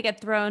we kind of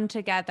get thrown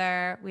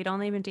together. We'd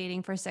only been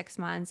dating for 6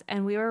 months,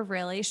 and we were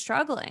really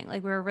struggling.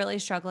 Like we were really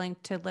struggling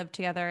to live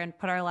together and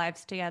put our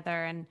lives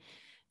together. And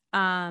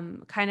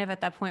kind of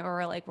at that point where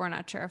we're like, we're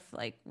not sure if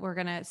like we're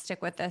going to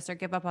stick with this or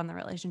give up on the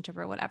relationship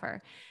or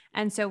whatever.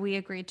 And so we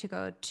agreed to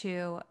go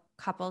to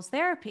couples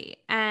therapy,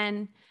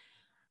 and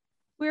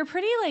we were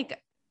pretty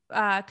like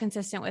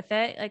consistent with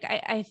it. Like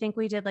I think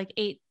we did like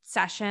 8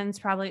 sessions,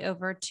 probably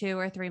over 2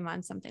 or 3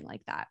 months, something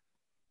like that.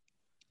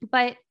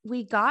 But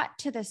we got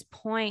to this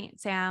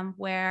point, Sam,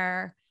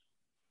 where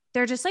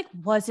there just like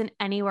wasn't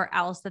anywhere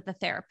else that the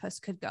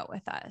therapist could go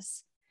with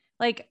us.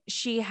 Like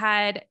she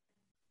would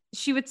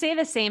say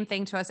the same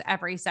thing to us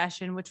every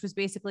session, which was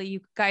basically,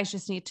 you guys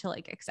just need to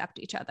like accept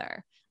each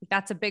other. Like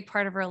that's a big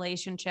part of a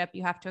relationship.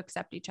 You have to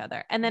accept each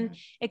other. And then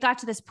it got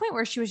to this point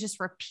where she was just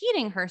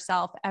repeating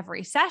herself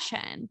every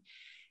session.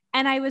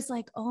 And I was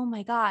like, oh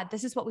my God,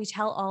 this is what we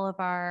tell all of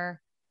our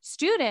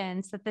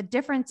students, that the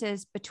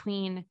differences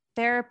between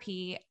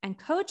therapy and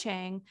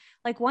coaching,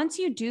 like once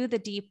you do the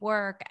deep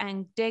work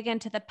and dig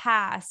into the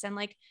past and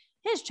like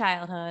his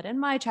childhood and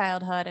my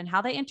childhood and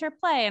how they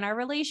interplay in our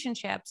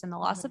relationships and the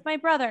loss of my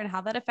brother and how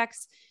that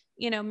affects,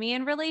 me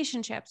in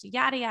relationships,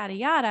 yada, yada,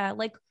 yada.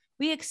 Like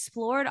we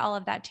explored all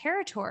of that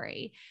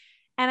territory.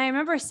 And I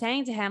remember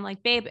saying to him,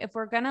 like, babe, if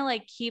we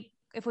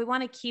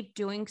want to keep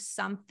doing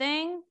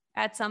something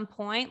at some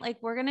point, like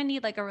we're going to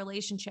need like a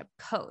relationship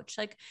coach.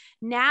 Like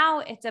now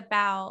it's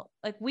about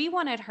like, we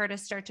wanted her to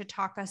start to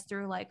talk us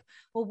through like,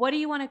 well, what do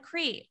you want to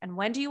create? And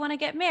when do you want to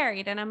get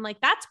married? And I'm like,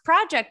 that's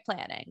project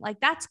planning. Like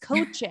that's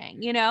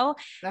coaching,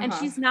 and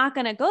she's not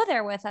going to go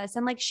there with us.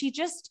 And like,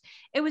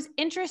 it was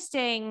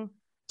interesting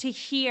to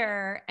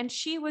hear. And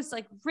she was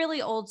like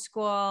really old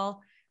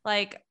school.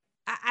 Like,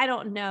 I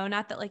don't know,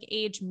 not that like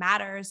age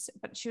matters,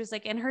 but she was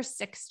like in her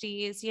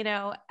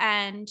 60s,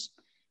 and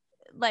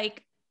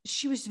like,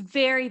 she was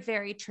very,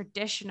 very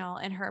traditional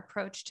in her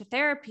approach to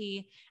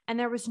therapy. And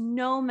there was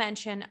no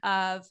mention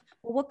of,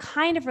 well, what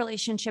kind of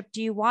relationship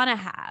do you want to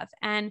have?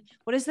 And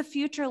what does the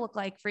future look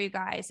like for you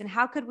guys? And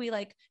how could we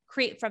like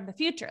create from the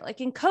future?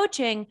 Like in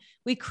coaching,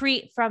 we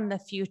create from the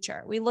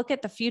future. We look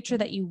at the future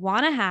that you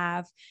want to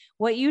have,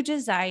 what you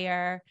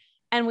desire,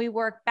 and we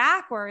work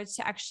backwards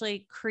to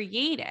actually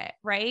create it.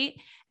 Right.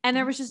 And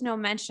there was just no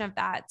mention of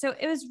that. So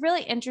it was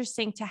really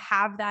interesting to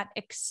have that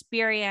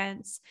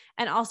experience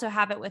and also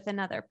have it with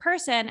another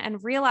person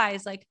and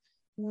realize like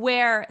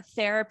where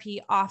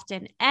therapy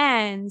often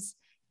ends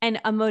and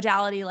a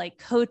modality like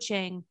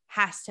coaching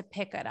has to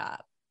pick it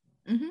up.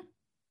 Mm-hmm.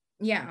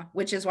 Yeah.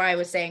 Which is why I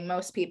was saying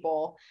most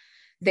people,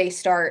 they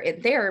start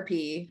in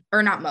therapy,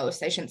 or not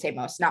most, I shouldn't say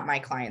most, not my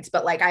clients,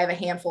 but like I have a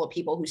handful of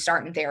people who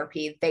start in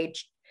therapy.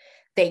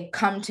 They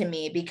come to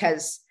me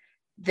because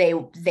they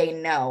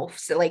know,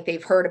 so like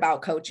they've heard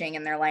about coaching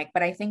and they're like,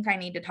 but I think I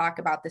need to talk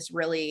about this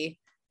really,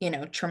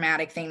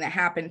 traumatic thing that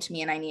happened to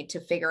me. And I need to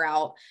figure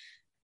out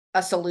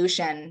a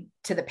solution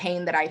to the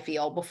pain that I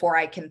feel before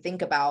I can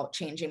think about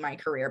changing my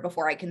career,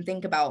 before I can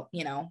think about,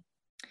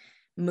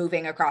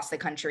 moving across the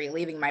country,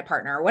 leaving my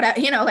partner, or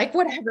whatever, like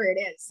whatever it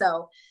is.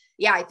 So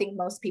yeah, I think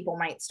most people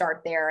might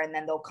start there and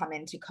then they'll come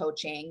into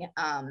coaching.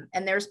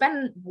 And there's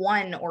been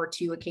 1 or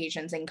 2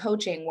 occasions in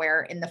coaching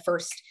where in the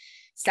first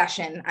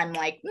session, I'm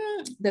like,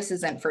 this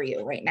isn't for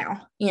you right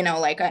now.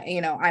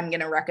 I'm going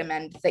to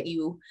recommend that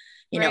you,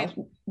 Right.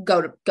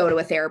 go to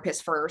a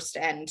therapist first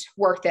and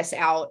work this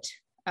out.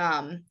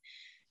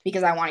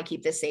 Because I want to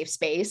keep this safe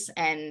space,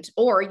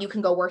 or you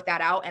can go work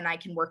that out and I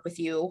can work with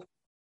you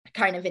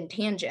kind of in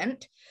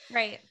tangent.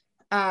 Right.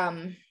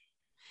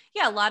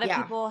 Yeah. A lot of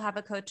people have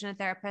a coach and a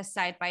therapist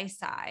side by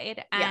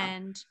side,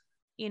 and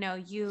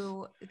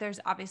there's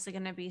obviously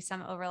going to be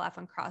some overlap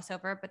and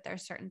crossover, but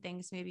there's certain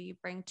things maybe you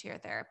bring to your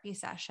therapy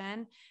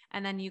session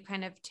and then you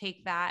kind of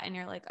take that and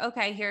you're like,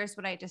 okay, here's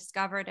what I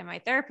discovered in my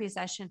therapy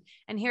session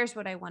and here's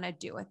what I want to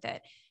do with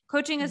it.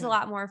 Coaching is a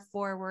lot more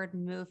forward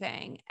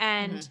moving.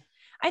 And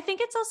I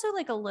think it's also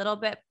like a little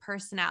bit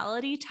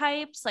personality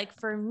types. Like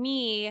for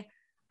me,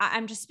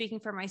 I'm just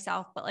speaking for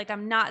myself, but like,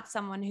 I'm not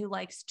someone who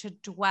likes to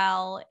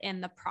dwell in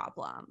the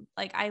problem.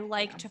 Like I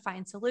like to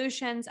find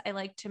solutions. I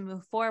like to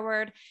move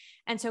forward.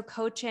 And so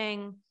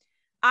coaching,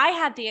 I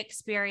had the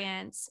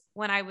experience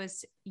when I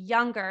was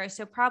younger.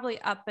 So probably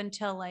up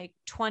until like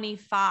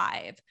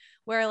 25,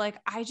 where like,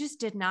 I just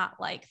did not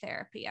like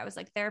therapy. I was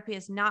like, therapy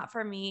is not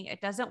for me.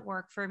 It doesn't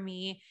work for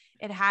me.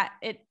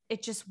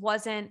 It just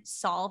wasn't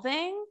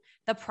solving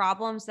the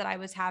problems that I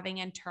was having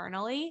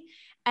internally.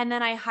 And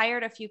then I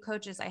hired a few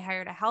coaches. I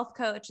hired a health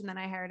coach and then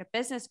I hired a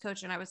business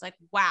coach. And I was like,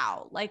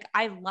 wow, like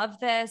I love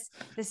this.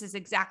 This is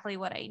exactly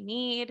what I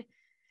need.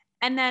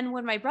 And then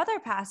when my brother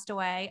passed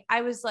away,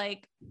 I was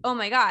like, oh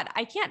my God,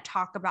 I can't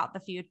talk about the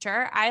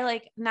future.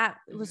 And that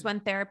was when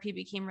therapy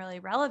became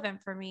really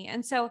relevant for me.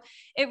 And so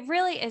it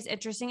really is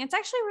interesting. It's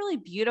actually really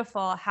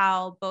beautiful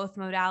how both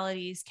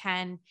modalities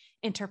can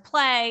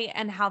interplay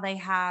and how they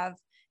have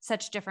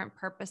such different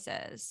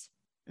purposes.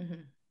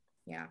 Mm-hmm.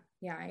 Yeah.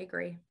 Yeah, I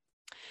agree.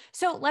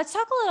 So let's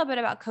talk a little bit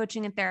about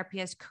coaching and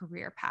therapy as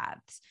career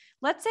paths.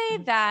 Let's say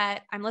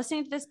that I'm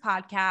listening to this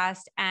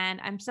podcast and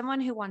I'm someone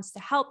who wants to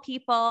help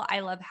people. I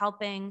love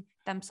helping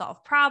them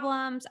solve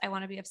problems. I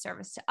want to be of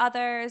service to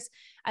others.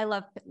 I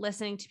love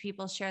listening to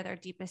people share their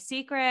deepest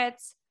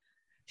secrets.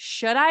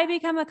 Should I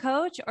become a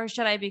coach or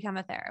should I become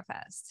a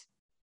therapist?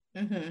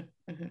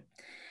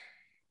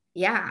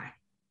 Yeah.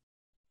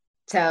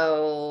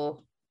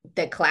 So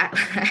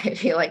I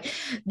feel like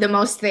the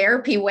most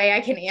therapy way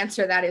I can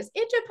answer that is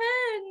it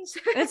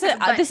depends.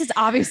 This is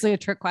obviously a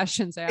trick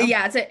question, Sarah.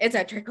 Yeah, it's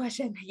a trick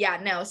question. Yeah,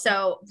 no.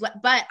 So,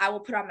 but I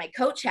will put on my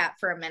coach hat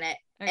for a minute.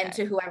 Okay. And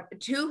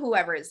to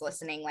whoever is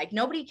listening, like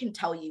nobody can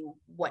tell you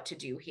what to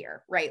do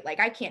here, right? Like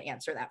I can't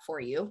answer that for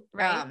you.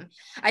 Right.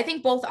 I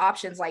think both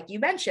options, like you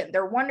mentioned,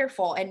 they're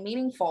wonderful and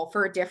meaningful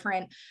for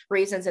different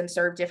reasons and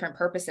serve different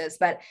purposes.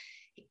 But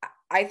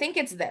I think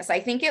it's this. I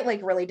think it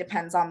like really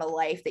depends on the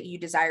life that you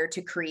desire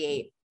to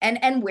create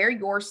and where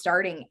you're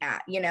starting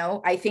at.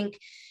 I think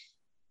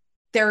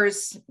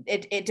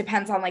it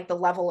depends on like the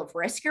level of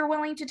risk you're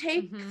willing to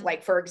take. Mm-hmm.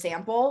 Like, for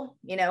example,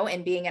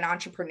 in being an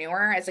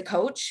entrepreneur as a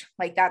coach,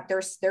 like that,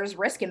 there's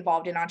risk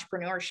involved in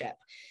entrepreneurship.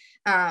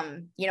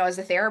 As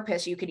a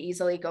therapist, you could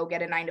easily go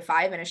get a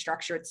 9-to-5 in a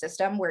structured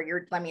system where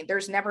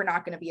there's never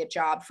not going to be a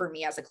job for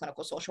me as a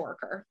clinical social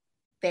worker.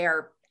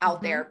 They're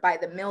out there by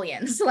the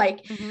millions,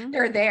 like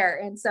they're there.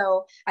 And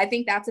so I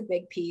think that's a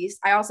big piece.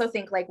 I also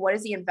think like, what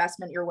is the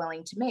investment you're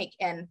willing to make?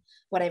 And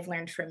what I've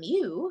learned from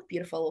you,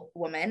 beautiful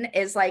woman,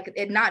 is like,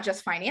 it not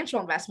just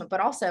financial investment, but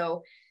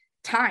also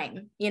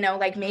time,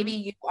 like maybe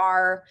you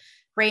are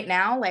right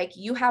now, like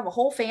you have a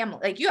whole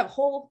family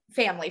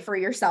for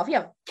yourself. You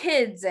have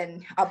kids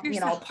and a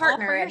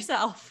partner for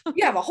yourself.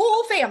 You have a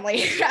whole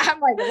family. I'm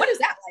like, what is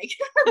that like?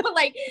 But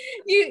like,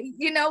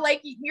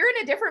 like you're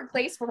in a different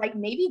place where like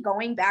maybe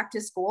going back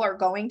to school or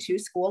going to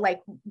school,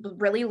 like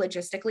really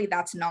logistically,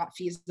 that's not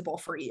feasible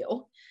for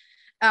you.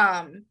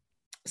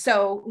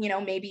 So,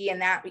 maybe in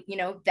that,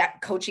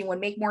 that coaching would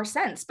make more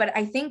sense. But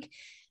I think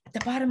at the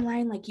bottom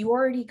line, like, you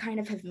already kind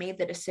of have made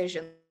the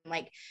decision.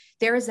 Like,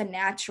 there is a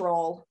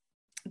natural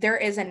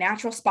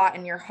spot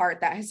in your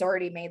heart that has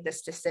already made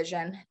this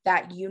decision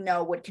that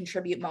would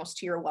contribute most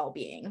to your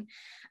well-being.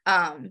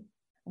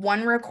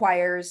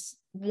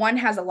 One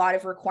has a lot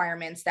of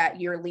requirements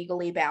that you're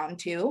legally bound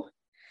to.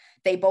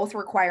 They both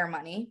require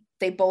money.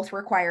 They both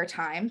require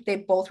time. They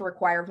both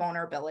require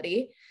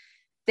vulnerability.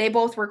 They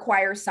both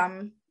require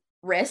some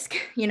risk,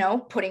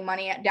 putting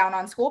money down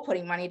on school,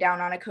 putting money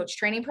down on a coach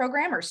training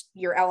program or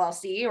your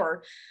LLC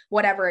or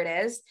whatever it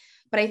is.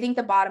 But I think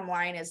the bottom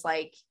line is,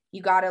 like,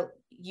 you gotta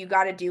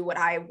do what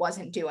I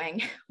wasn't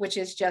doing, which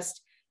is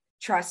just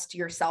trust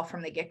yourself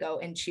from the get-go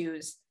and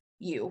choose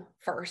you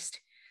first.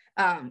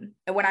 And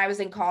when I was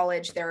in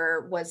college,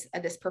 there was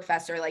this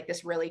professor, like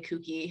this really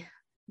kooky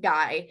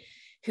guy,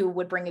 who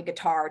would bring a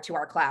guitar to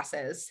our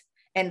classes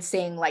and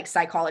sing like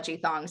psychology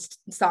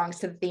songs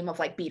to the theme of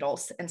like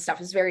Beatles and stuff.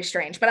 It was very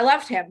strange, but I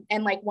loved him.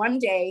 And like one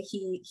day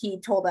he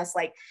told us,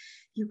 like,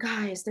 you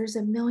guys, there's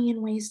a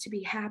million ways to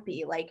be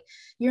happy. Like,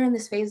 you're in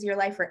this phase of your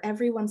life where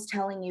everyone's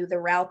telling you the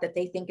route that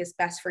they think is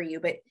best for you,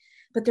 but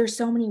there's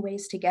so many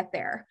ways to get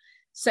there.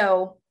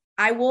 So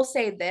I will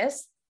say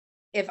this,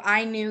 if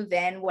I knew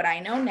then what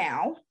I know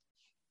now,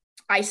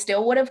 I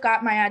still would have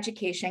got my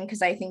education,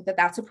 because I think that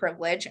that's a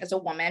privilege as a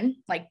woman.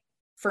 Like,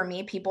 for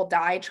me, people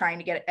die trying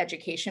to get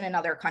education in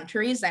other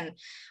countries, and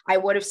I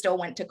would have still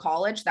went to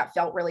college. That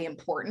felt really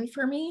important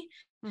for me.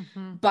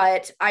 Mm-hmm.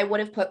 But I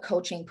would have put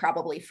coaching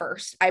probably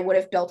first. I would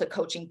have built a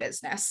coaching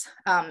business,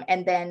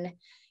 and then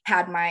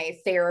had my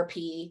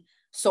therapy,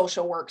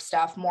 social work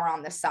stuff more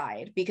on the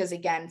side, because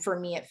again, for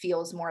me, it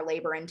feels more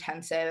labor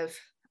intensive.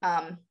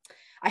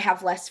 I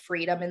have less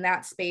freedom in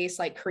that space,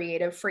 like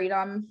creative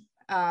freedom.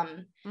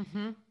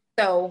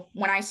 So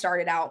when I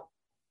started out,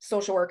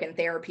 social work and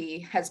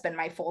therapy has been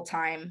my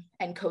full-time,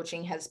 and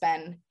coaching has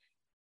been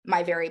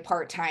my very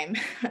part-time,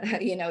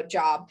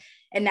 job.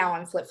 And now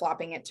I'm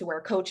flip-flopping it to where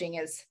coaching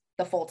is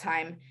the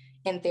full-time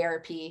and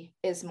therapy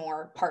is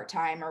more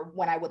part-time, or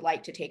when I would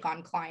like to take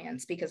on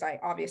clients, because I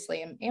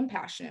obviously am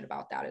passionate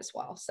about that as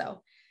well.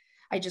 So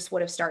I just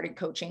would have started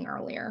coaching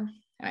earlier,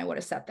 and I would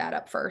have set that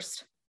up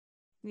first.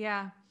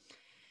 Yeah.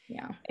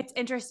 Yeah. It's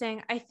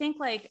interesting. I think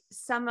like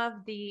some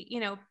of the,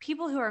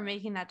 people who are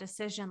making that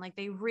decision, like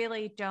they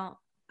really don't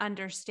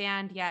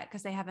understand yet,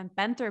 because they haven't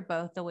been through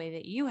both the way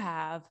that you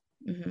have,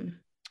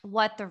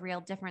 what the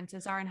real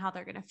differences are and how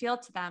they're going to feel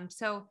to them.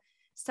 So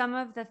some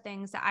of the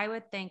things that I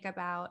would think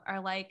about are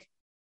like,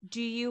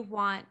 do you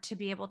want to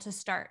be able to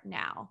start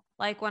now?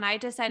 Like when I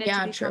decided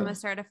to become a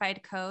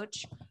certified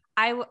coach,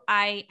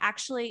 I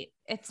actually,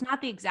 it's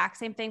not the exact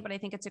same thing, but I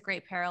think it's a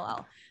great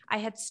parallel. I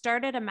had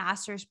started a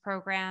master's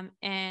program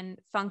in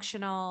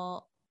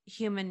functional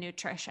human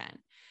nutrition.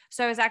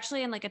 So I was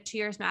actually in like a 2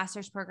 years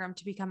master's program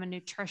to become a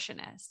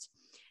nutritionist.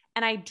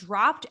 And I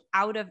dropped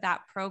out of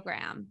that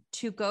program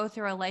to go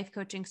through a life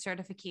coaching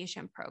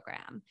certification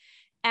program.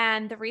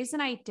 And the reason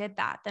I did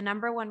that, the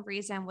number one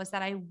reason, was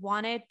that I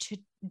wanted to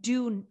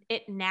do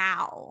it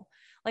now.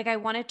 Like I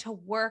wanted to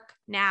work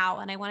now,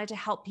 and I wanted to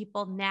help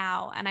people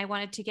now, and I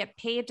wanted to get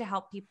paid to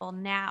help people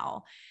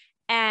now.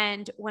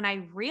 And when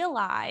I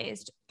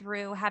realized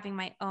through having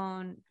my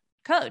own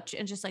coach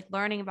and just like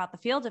learning about the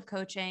field of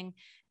coaching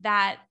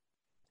that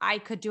I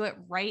could do it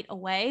right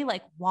away,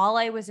 like while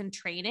I was in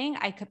training,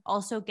 I could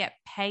also get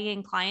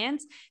paying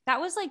clients. That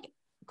was like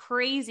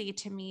crazy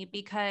to me,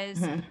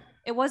 because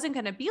it wasn't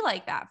going to be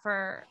like that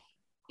for,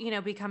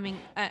 becoming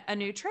a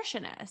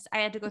nutritionist. I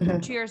had to go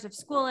through 2 years of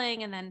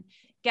schooling and then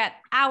get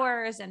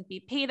hours and be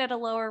paid at a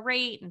lower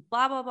rate and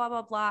blah, blah, blah,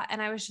 blah, blah. And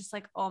I was just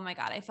like, oh my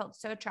God, I felt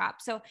so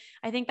trapped. So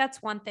I think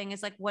that's one thing,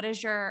 is like, what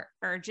is your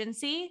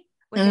urgency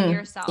within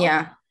yourself?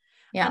 Yeah.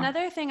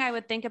 Another thing I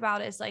would think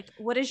about is like,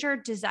 what is your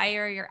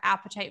desire, your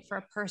appetite for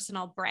a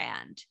personal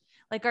brand?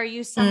 Like, are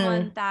you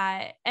someone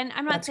that, and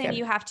I'm not saying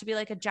you have to be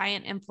like a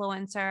giant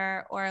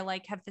influencer or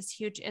like have this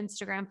huge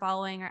Instagram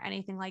following or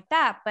anything like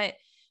that, but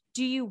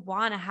do you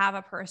want to have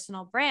a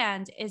personal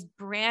brand? Is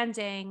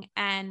branding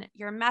and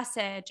your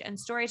message and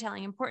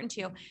storytelling important to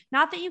you?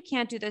 Not that you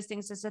can't do those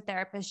things as a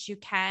therapist, you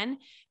can,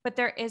 but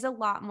there is a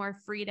lot more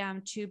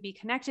freedom to be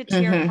connected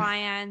to your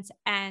clients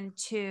and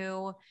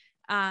to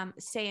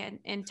stay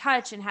in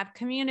touch and have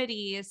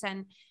communities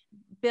and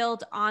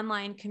build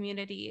online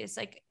communities.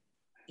 Like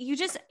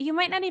you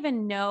might not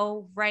even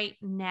know right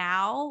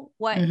now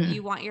what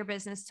you want your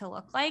business to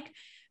look like.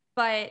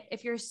 But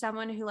if you're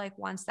someone who like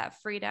wants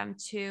that freedom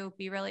to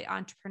be really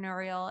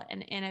entrepreneurial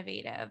and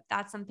innovative,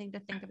 that's something to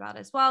think about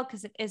as well,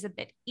 because it is a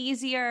bit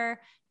easier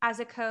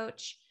as a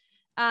coach.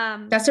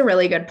 That's a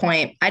really good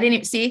point. I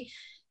didn't see,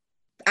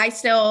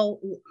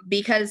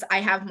 because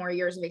I have more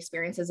years of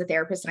experience as a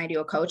therapist than I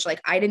do a coach,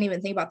 like I didn't even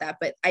think about that,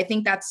 but I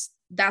think that's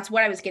that's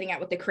what I was getting at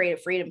with the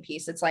creative freedom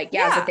piece. It's like,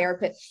 as a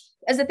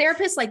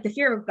therapist, like the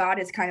fear of God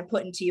is kind of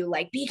put into you,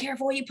 like, be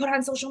careful what you put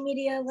on social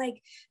media.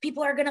 Like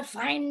people are going to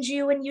find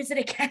you and use it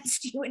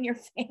against you and your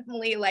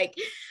family. Like,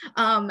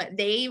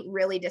 they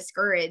really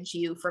discourage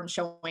you from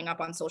showing up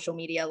on social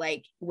media,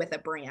 like with a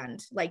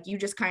brand. Like you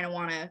just kind of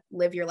want to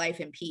live your life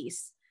in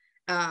peace.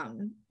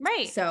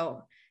 Right.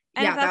 So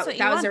and yeah,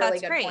 that was a really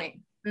good great. point.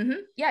 Mm-hmm.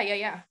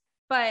 Yeah.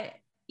 But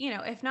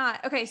if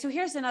not, okay. So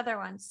here's another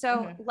one.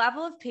 So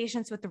level of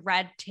patience with the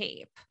red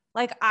tape.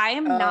 Like I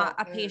am not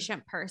a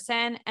patient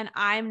person, and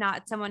I'm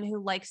not someone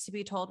who likes to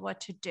be told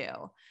what to do.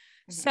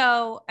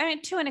 So, I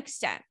mean, to an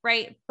extent,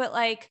 right. But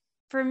like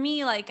for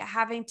me, like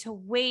having to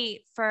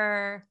wait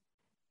to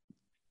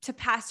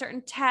pass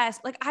certain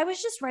tests, like I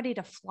was just ready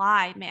to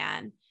fly,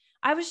 man.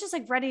 I was just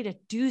like ready to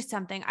do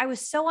something. I was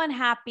so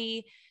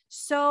unhappy,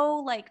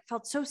 so like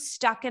felt so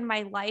stuck in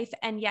my life,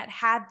 and yet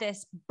had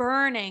this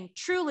burning,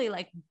 truly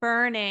like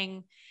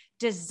burning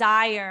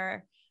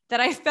desire that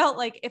I felt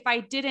like if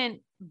I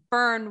didn't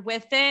burn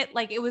with it,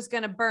 like it was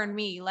going to burn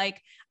me.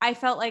 Like I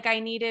felt like I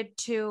needed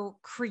to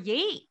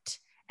create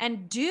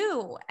and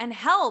do and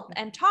help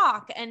and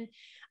talk. And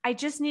I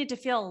just needed to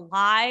feel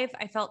alive.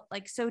 I felt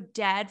like so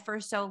dead for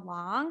so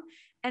long.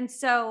 And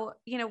so,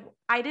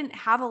 I didn't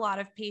have a lot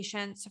of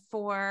patience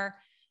for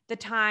the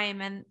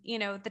time and,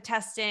 the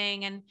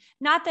testing. And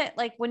not that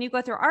like when you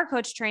go through our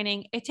coach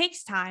training, it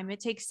takes time, it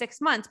takes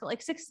 6 months, but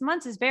like 6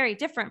 months is very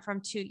different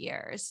from 2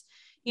 years,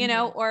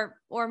 or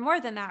more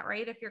than that,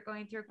 right? If you're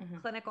going through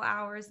clinical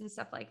hours and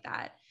stuff like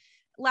that.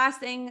 Last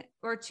thing,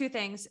 or two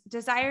things,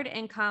 desired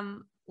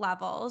income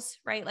levels,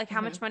 right? Like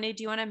how much money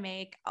do you want to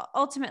make?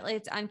 Ultimately,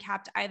 it's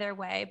uncapped either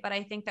way. But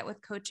I think that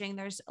with coaching,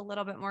 there's a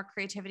little bit more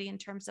creativity in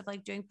terms of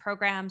like doing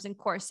programs and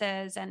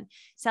courses and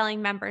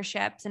selling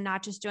memberships and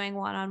not just doing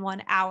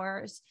one-on-one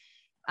hours.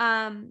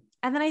 And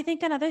then I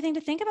think another thing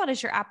to think about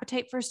is your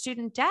appetite for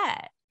student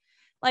debt.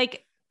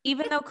 Like,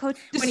 even though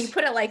when you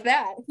put it like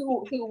that,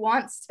 who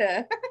wants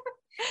to,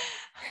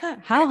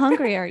 how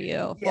hungry are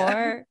you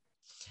for?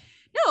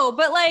 No,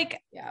 but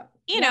like,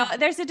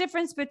 there's a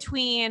difference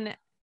between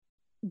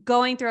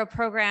going through a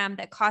program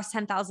that costs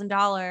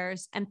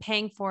 $10,000 and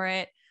paying for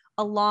it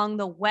along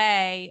the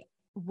way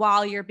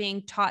while you're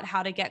being taught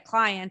how to get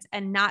clients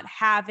and not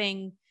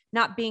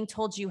being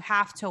told you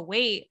have to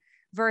wait,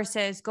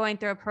 versus going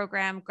through a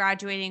program,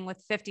 graduating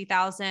with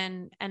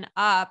 50,000 and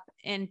up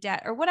in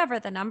debt or whatever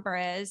the number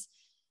is,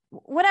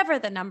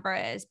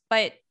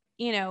 but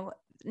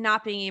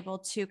not being able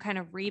to kind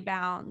of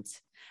rebound.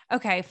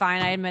 Okay,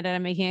 fine. I admit it.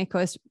 I'm making a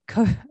case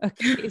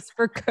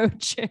for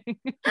coaching.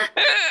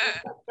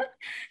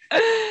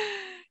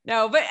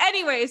 No, but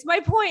anyways, my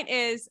point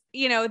is,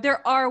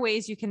 there are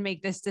ways you can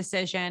make this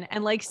decision.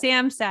 And like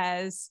Sam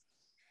says,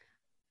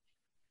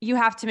 you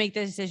have to make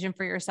the decision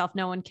for yourself.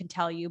 No one can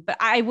tell you, but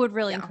I would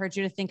really encourage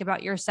you to think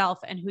about yourself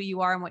and who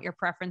you are and what your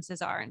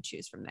preferences are and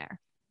choose from there.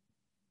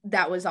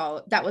 That was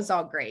all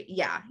great.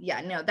 Yeah.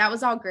 No, that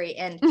was all great.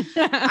 And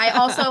I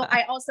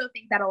also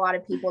think that a lot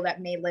of people that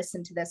may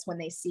listen to this when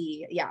they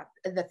see,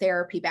 the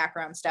therapy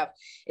background stuff,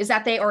 is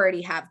that they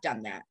already have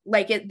done that.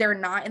 Like they're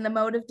not in the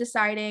mode of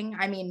deciding.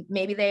 I mean,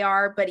 maybe they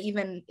are, but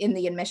even in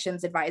the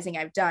admissions advising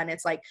I've done,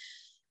 it's like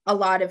a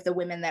lot of the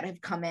women that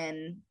have come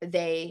in,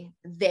 they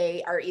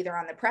are either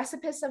on the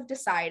precipice of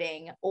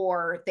deciding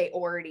or they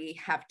already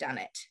have done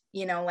it.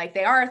 Like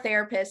they are a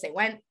therapist, they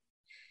went,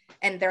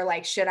 and they're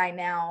like, should I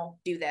now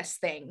do this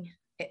thing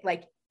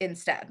like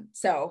instead?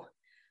 So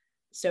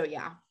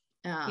yeah.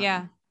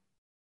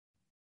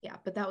 Yeah,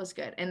 but that was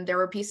good. And there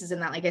were pieces in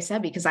that, like I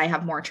said, because I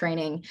have more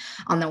training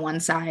on the one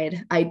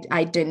side, I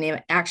didn't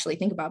even actually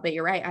think about, but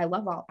you're right. I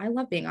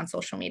love being on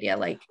social media.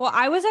 Like, well,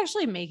 I was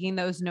actually making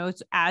those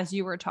notes as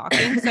you were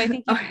talking. So I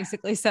think you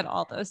basically said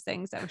all those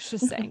things. I was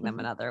just saying them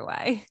another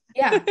way.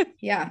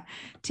 Yeah.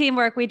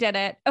 Teamwork. We did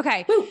it.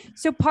 Okay. Woo.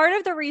 So part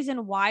of the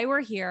reason why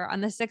we're here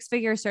on the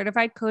 6-Figure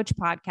Certified Coach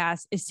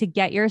podcast is to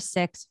get your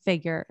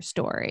 6-figure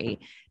story.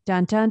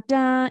 Dun, dun,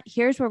 dun.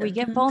 Here's where we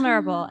get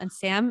vulnerable. And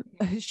Sam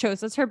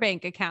shows us her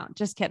bank account.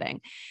 Just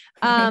kidding.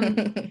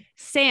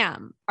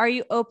 Sam, are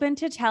you open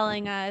to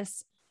telling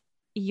us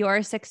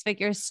your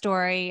 6-figure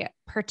story?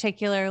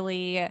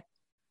 Particularly,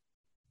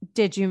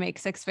 did you make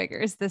 6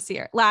 figures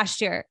last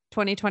year,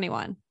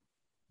 2021?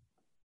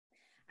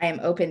 I am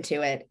open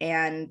to it.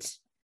 And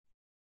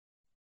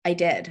I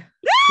did.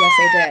 Yes,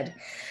 I did.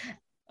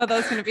 Oh,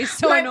 that's going to be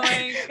so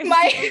annoying.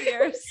 My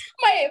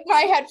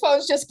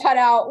headphones just cut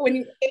out when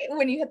you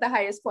hit the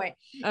highest point.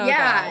 Oh,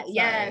 yeah. God,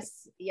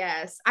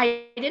 yes.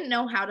 I didn't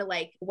know how to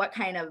what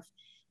kind of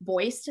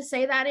voice to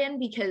say that in,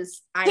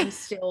 because I'm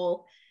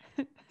still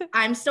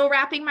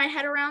wrapping my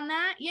head around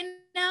that,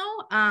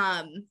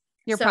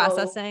 You're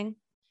processing.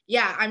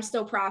 Yeah. I'm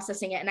still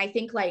processing it. And I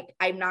think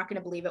I'm not going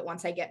to believe it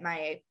once I get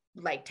my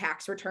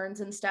tax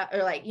returns and stuff,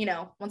 or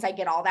once I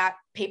get all that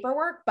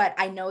paperwork, but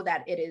I know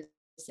that it is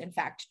in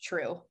fact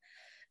true.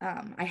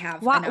 I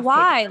have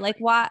why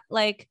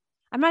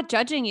I'm not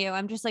judging you,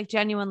 I'm just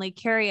genuinely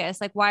curious,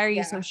 why are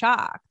you so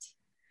shocked?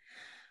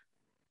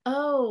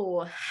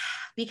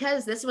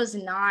 Because this was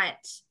not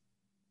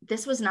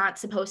this was not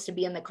supposed to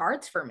be in the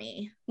cards for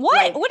me. What?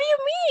 Like, what do you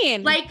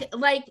mean?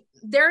 Like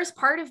there's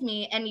part of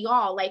me, and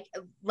y'all, like,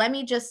 let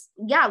me just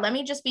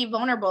be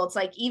vulnerable. It's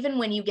like, even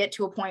when you get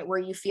to a point where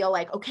you feel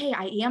like, okay,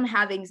 I am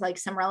having like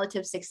some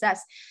relative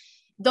success,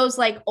 those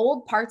like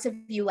old parts of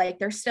you, like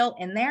they're still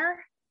in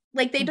there.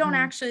 Like they don't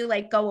actually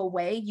like go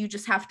away. You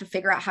just have to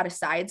figure out how to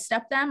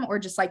sidestep them or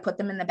just like put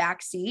them in the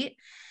back seat.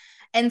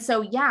 And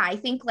so, yeah, I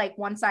think like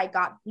once I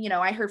got,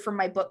 I heard from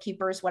my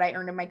bookkeepers what I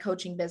earned in my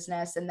coaching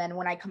business. And then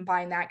when I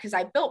combined that, because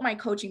I built my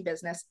coaching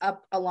business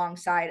up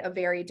alongside a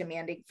very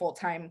demanding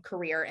full-time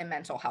career in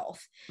mental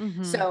health.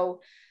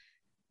 So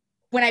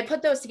when I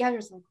put those together,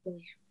 it's like,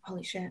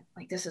 holy shit,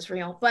 like this is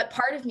real. But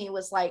part of me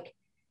was like,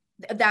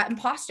 that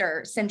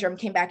imposter syndrome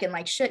came back in,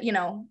 like, shit,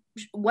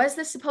 was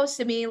this supposed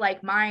to be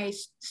like my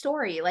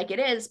story? Like it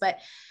is, but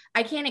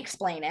I can't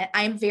explain it.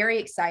 I'm very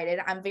excited.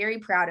 I'm very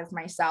proud of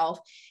myself.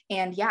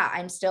 And yeah,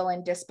 I'm still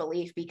in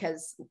disbelief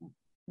because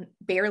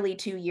barely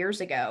 2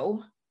 years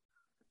ago,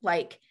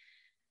 like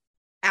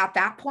at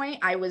that point,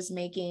 I was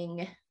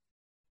making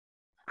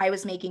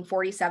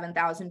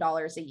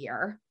 $47,000 a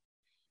year.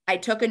 I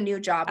took a new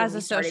job as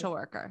a social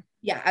worker.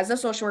 Yeah. As a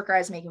social worker, I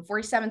was making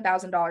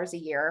 $47,000 a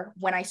year.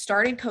 When I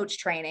started coach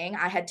training,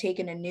 I had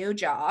taken a new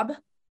job,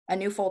 a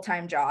new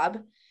full-time job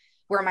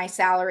where my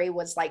salary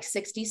was like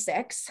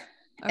 66.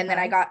 Okay. And then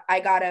I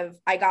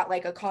got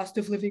like a cost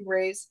of living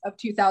raise of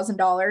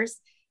 $2,000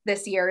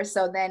 this year.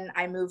 So then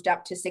I moved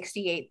up to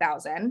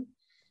 68,000.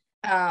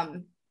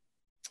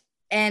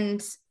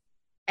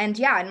 And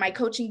yeah, in my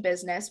coaching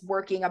business,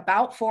 working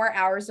about 4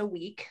 hours a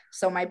week.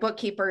 So my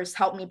bookkeepers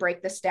helped me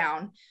break this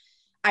down.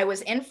 I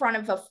was in front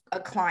of a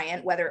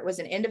client, whether it was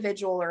an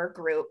individual or a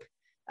group,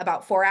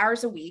 about 4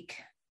 hours a week,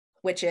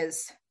 which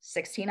is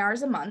 16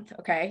 hours a month.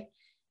 Okay.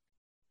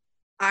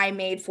 I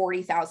made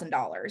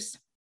 $40,000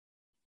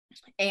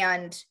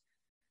 and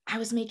I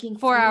was making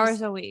 4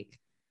 hours a week,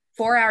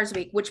 4 hours a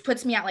week, which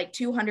puts me at like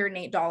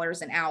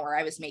 $208 an hour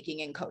I was making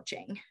in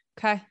coaching.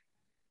 Okay.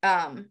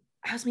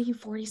 I was making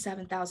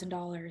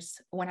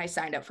 $47,000 when I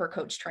signed up for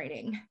coach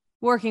training.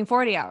 Working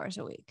 40 hours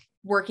a week.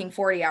 Working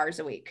 40 hours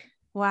a week.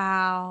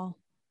 Wow.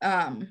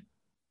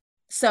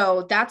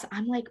 So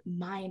I'm like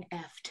mind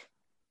effed.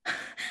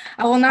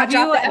 I will not.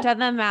 Have you done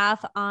the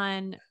math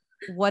on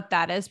what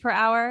that is per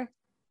hour?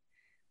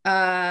 We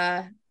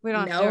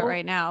don't have to do it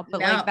right now, but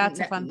like that's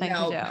a fun thing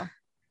to do.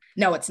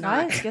 No, it's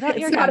not. Guys, get out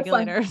your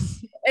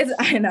calculators.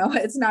 I know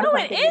it's not. No, a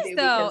fun it thing is to do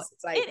though.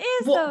 It's like, it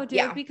is though, dude.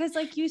 Yeah. Because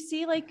like you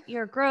see like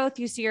your growth,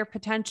 you see your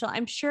potential.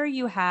 I'm sure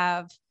you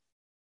have.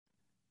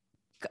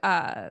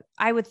 I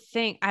would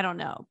think, I don't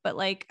know, but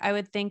like I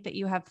would think that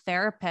you have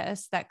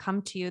therapists that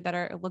come to you that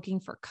are looking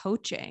for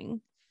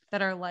coaching,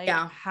 that are like,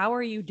 how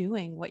are you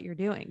doing what you're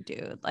doing,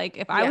 dude? Like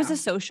if I was a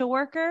social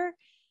worker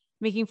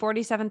making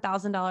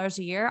 $47,000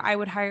 a year, I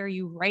would hire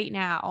you right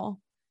now.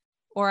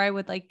 Or I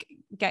would like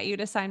get you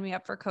to sign me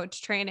up for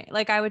coach training.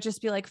 Like I would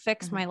just be like,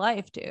 fix my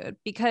life, dude.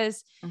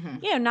 Because,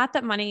 not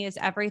that money is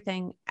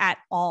everything at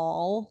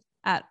all,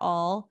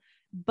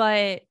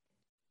 but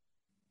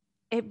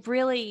it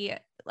really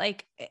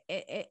like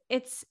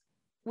it's,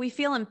 we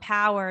feel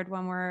empowered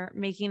when we're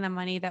making the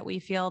money that we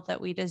feel that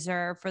we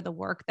deserve for the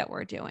work that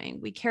we're doing.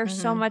 We care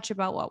so much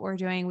about what we're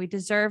doing. We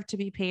deserve to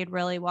be paid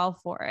really well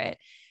for it.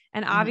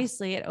 And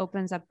obviously it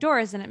opens up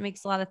doors and it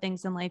makes a lot of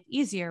things in life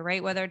easier,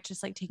 right? Whether it's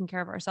just like taking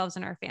care of ourselves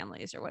and our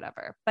families or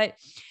whatever. But,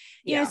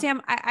 you know,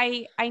 Sam,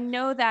 I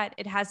know that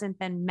it hasn't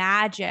been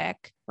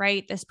magic,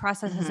 right? This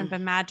process hasn't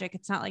been magic.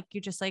 It's not like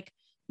you just like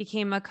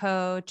became a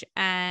coach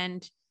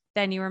and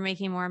then you were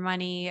making more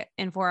money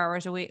in 4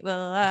 hours a week, blah,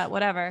 blah,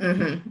 whatever.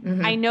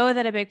 I know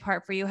that a big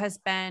part for you has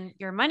been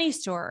your money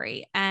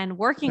story and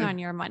working on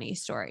your money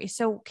story.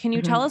 So can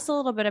you tell us a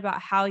little bit about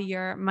how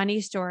your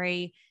money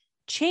story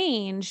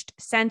changed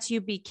since you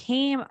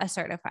became a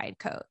certified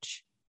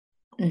coach?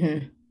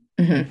 I'm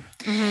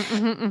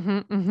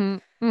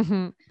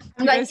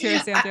like,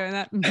 seriously, I'm doing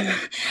that.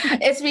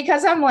 It's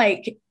because I'm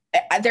like,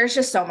 there's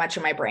just so much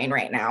in my brain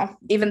right now,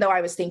 even though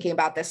I was thinking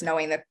about this,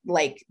 knowing that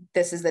like,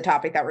 this is the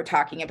topic that we're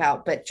talking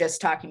about, but just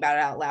talking about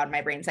it out loud,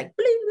 my brain's like,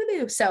 blue, blue,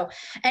 blue. So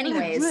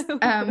anyways, so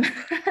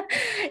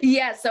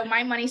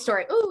my money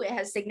story, it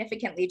has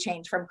significantly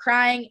changed from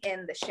crying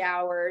in the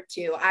shower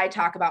to I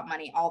talk about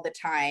money all the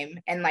time.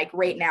 And like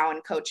right now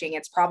in coaching,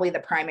 it's probably the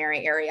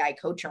primary area I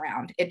coach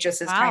around. It just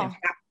has kind of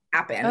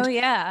happened. Oh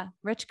yeah.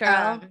 Rich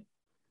girl.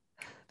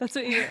 That's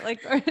what you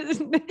like.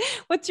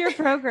 What's your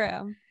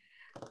program?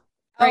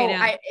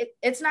 Right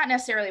it's not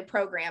necessarly a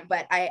program,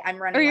 but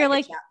I'm running. Or you're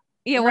like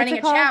I'm running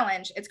a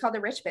challenge. It's called the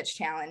Rich Bitch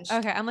Challenge.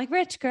 Okay, I'm like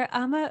rich girl.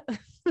 I'm a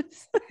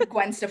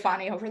Gwen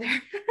Stefani over there.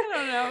 I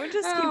don't know.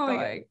 Just keep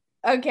going.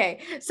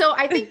 Okay, so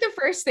I think the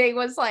first thing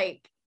was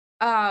like,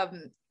 I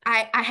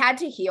had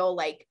to heal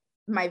like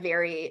my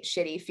very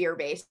shitty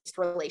fear-based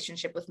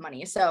relationship with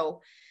money.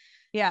 So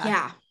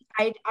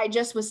I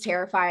just was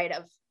terrified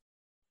of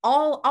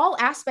all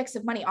aspects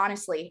of money,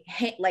 honestly,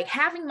 like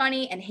having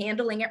money and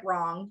handling it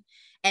wrong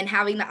and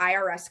having the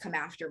IRS come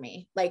after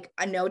me, like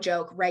a no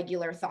joke,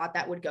 regular thought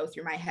that would go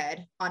through my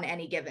head on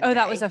any given day.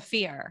 That was a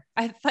fear.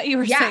 I thought you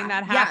were saying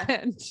that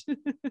happened.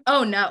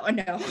 Oh, no.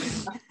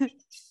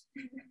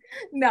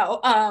 No,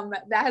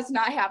 that has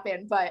not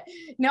happened, but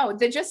no,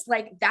 just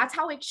like, that's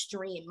how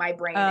extreme my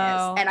brain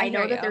is. And I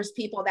know that there's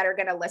people that are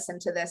going to listen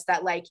to this,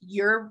 that like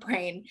your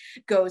brain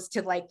goes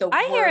to like the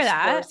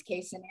worst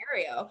case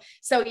scenario.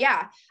 So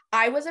yeah,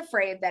 I was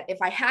afraid that if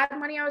I had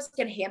money, I was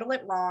going to handle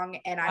it wrong,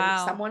 and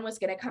someone was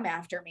going to come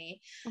after me.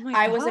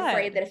 I was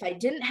afraid that if I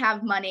didn't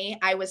have money,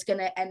 I was going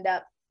to end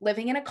up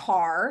living in a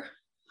car.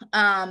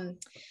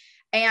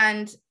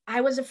 And I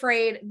was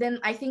afraid, then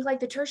I think like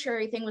the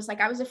tertiary thing was like,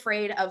 I was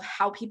afraid of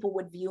how people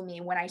would view me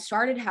when I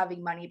started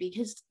having money,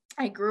 because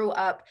I grew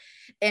up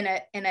in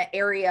an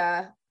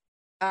area,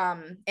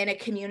 in a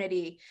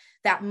community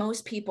that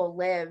most people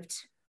lived,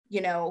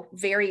 you know,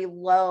 very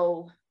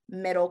low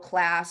middle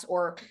class,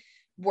 or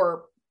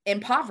were in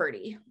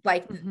poverty.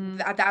 Like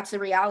that's the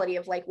reality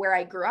of like where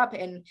I grew up.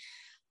 And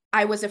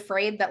I was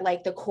afraid that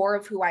like the core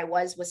of who I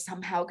was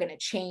somehow going to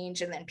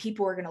change. And then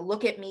people were going to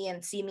look at me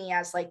and see me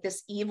as like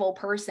this evil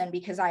person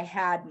because I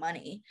had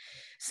money.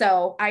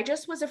 So I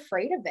just was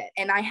afraid of it.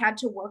 And I had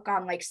to work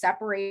on like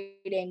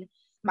separating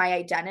my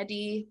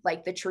identity,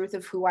 like the truth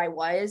of who I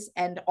was,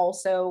 and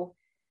also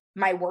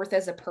my worth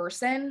as a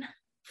person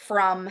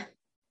from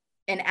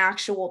an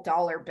actual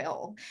dollar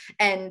bill.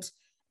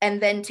 And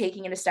then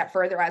taking it a step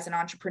further as an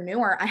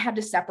entrepreneur, I had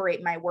to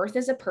separate my worth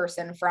as a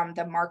person from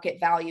the market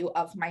value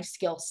of my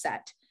skill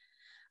set.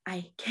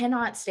 I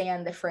cannot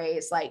stand the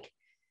phrase like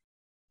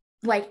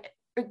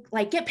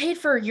get paid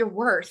for your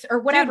worth or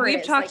whatever. Dude,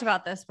 we've talked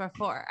about this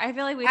before. I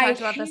feel like we talked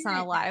about this on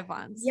a live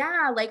once.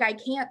 Yeah. Like I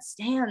can't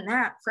stand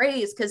that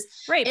phrase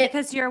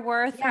because your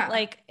worth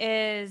like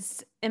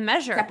is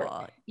immeasurable.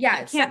 Separate. Yeah.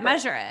 You can't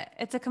measure it.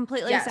 It's a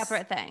completely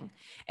separate thing.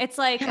 It's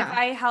like if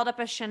I held up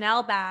a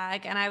Chanel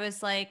bag and I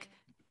was like,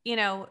 you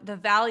know, the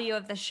value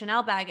of the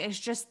Chanel bag is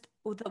just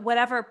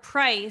whatever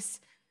price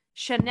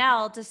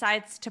Chanel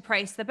decides to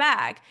price the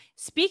bag.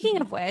 Speaking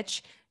of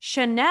which,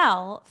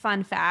 Chanel,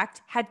 fun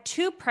fact, had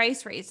 2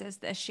 price raises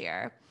this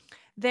year.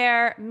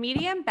 Their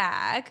medium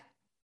bag,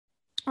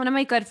 one of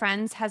my good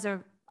friends has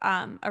a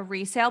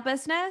resale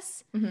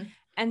business.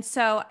 And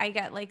so I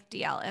get like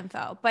DL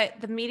info, but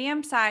the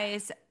medium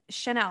size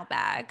Chanel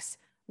bags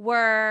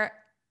were,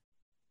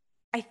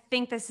 I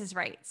think this is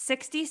right,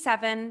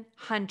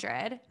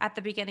 $6,700 at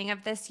the beginning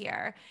of this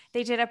year.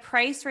 They did a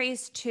price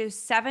raise to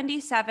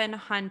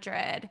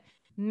 $7,700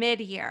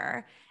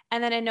 mid-year.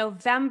 And then in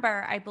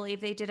November, I believe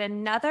they did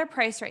another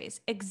price raise,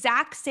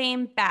 exact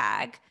same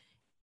bag,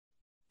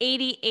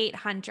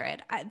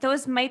 $8,800.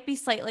 Those might be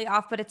slightly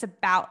off, but it's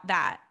about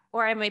that,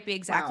 or I might be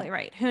exactly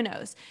right. Who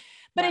knows?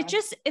 But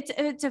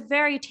it's a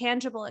very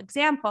tangible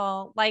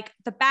example. Like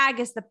the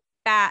bag is the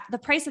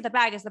price of the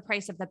bag is the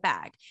price of the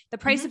bag. The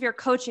price of your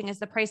coaching is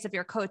the price of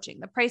your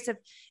coaching.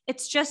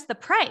 It's just the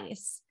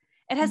price.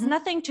 It has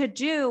nothing to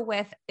do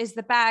with, is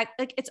the bag,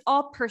 like it's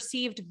all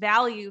perceived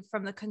value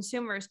from the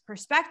consumer's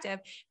perspective,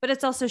 but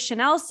it's also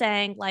Chanel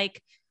saying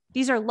like,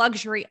 these are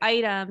luxury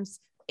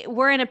items.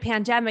 We're in a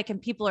pandemic and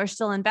people are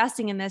still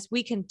investing in this.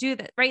 We can do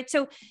that. Right.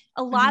 So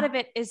a lot of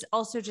it is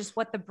also just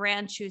what the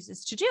brand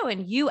chooses to do.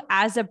 And you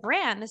as a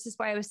brand, this is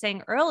why I was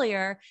saying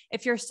earlier,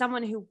 if you're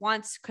someone who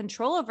wants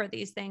control over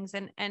these things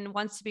and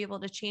wants to be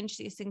able to change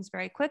these things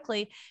very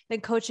quickly,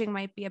 then coaching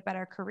might be a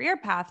better career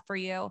path for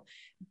you.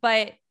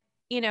 But,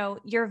 you know,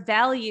 your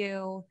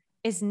value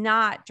is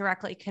not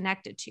directly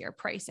connected to your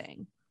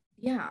pricing.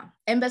 Yeah.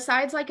 And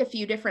besides like a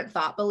few different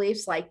thought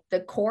beliefs, like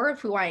the core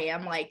of who I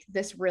am, like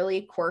this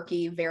really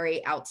quirky,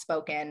 very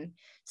outspoken,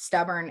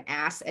 stubborn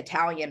ass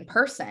Italian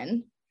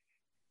person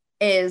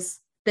is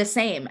the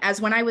same as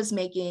when I was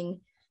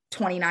making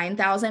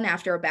 $29,000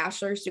 after a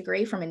bachelor's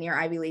degree from a near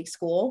Ivy League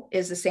school,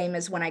 is the same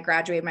as when I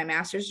graduated my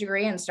master's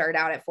degree and started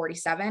out at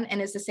 47,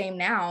 and is the same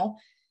now,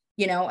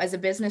 you know, as a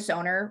business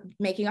owner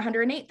making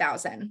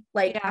 108,000.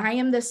 Like I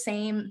am the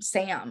same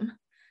Sam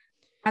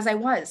as I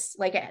was.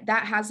 Like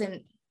that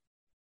hasn't,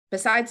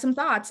 besides some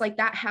thoughts, like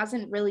that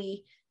hasn't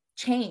really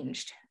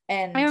changed.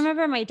 And I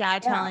remember my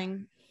dad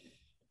telling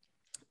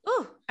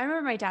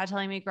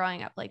me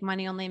growing up, like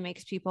money only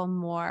makes people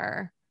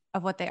more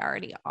of what they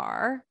already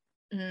are.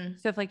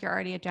 So if like you're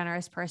already a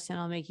generous person,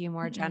 it'll make you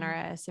more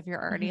generous. If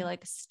you're already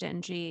like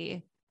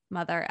stingy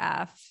mother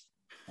F,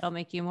 it'll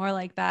make you more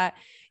like that.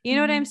 You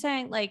know what I'm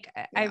saying? Like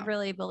I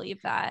really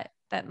believe that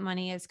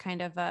money is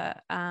kind of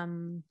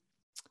an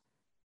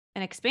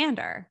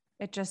expander.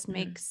 It just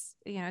makes,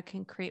 you know, it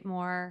can create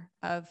more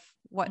of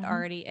what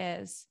already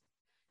is.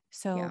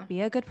 So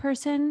be a good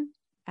person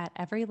at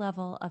every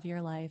level of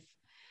your life.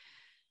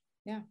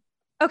 Yeah.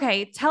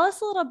 Okay. Tell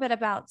us a little bit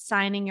about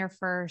signing your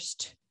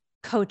first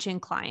coaching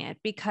client,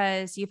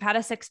 because you've had a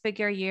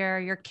 6-figure year.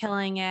 You're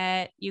killing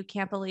it. You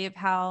can't believe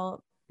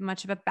how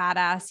much of a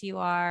badass you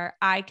are.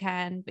 I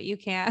can, but you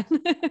can't.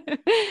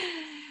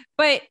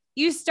 But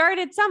you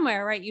started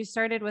somewhere, right? You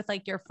started with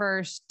like your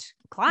first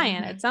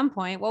client at some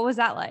point. What was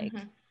that like?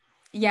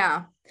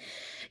 Yeah.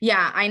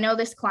 Yeah, I know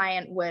this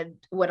client would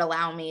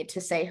allow me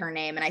to say her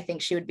name, and I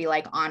think she would be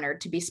like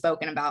honored to be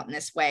spoken about in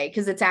this way,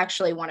 because it's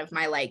actually one of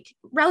my like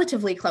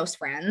relatively close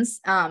friends.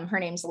 Her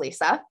name's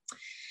Lisa.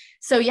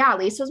 So yeah,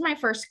 Lisa was my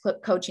first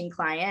coaching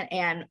client,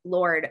 and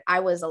Lord,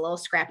 I was a little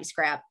scrappy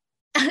scrap.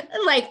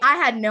 Like I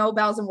had no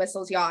bells and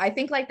whistles, y'all. I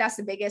think like that's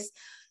the biggest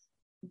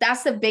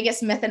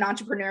myth in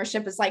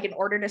entrepreneurship, is like, in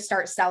order to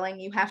start selling,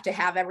 you have to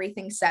have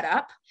everything set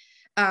up,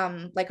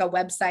 like a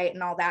website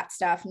and all that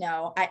stuff.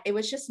 No, it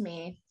was just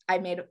me. I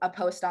made a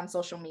post on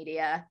social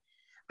media.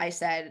 I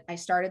said, I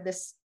started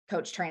this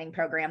coach training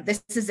program.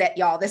 This is it,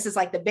 y'all. This is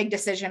like the big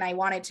decision I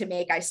wanted to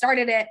make. I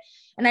started it,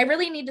 and I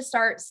really need to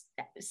start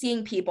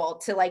seeing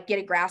people to like get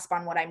a grasp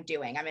on what I'm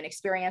doing. I'm an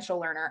experiential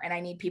learner, and I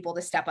need people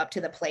to step up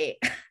to the plate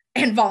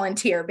and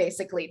volunteer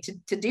basically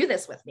to do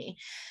this with me.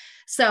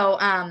 So,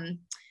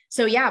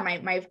 so yeah,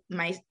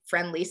 my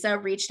friend Lisa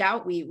reached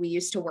out. We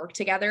used to work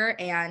together,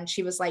 and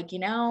she was like,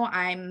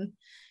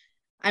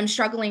 I'm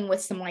struggling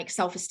with some like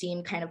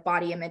self-esteem kind of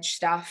body image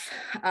stuff.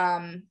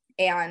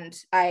 And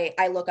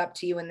I look up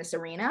to you in this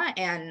arena,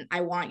 and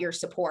I want your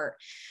support.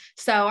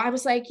 So I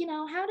was like,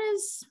 how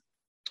does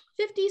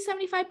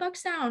 $50-$75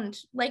 sound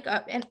like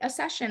a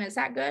session? Is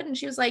that good? And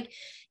she was like,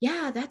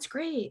 yeah, that's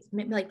great.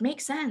 Like,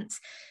 makes sense.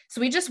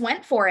 So we just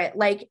went for it.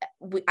 Like,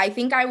 I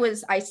think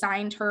I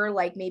signed her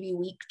like maybe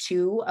week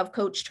 2 of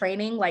coach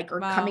training, like, or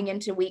wow, coming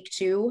into week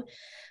 2.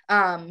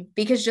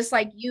 Because just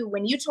like you,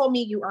 when you told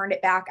me you earned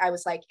it back, I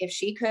was like, if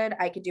she could,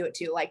 I could do it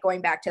too. Like,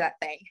 going back to that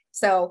thing.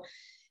 So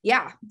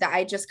yeah,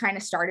 I just kind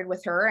of started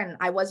with her, and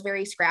I was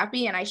very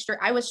scrappy, and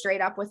I was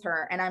straight up with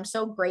her. And I'm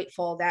so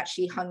grateful that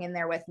she hung in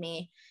there with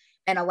me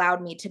and allowed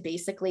me to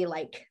basically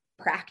like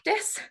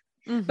practice.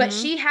 Mm-hmm. But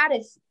she had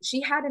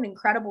an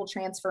incredible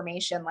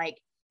transformation. Like,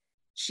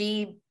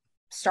 she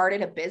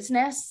started a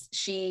business.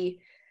 She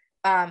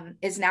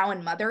is now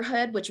in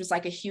motherhood, which was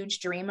like a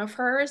huge dream of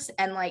hers.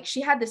 And like,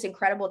 she had this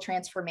incredible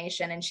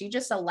transformation, and she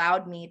just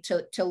allowed me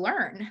to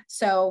learn.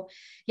 So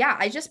yeah,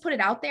 I just put it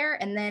out there,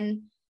 and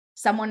then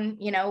someone,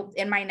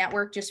 in my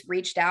network just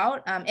reached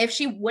out. If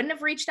she wouldn't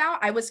have reached out,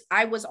 I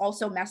was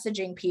also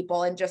messaging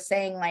people and just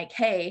saying like,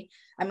 hey,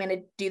 I'm going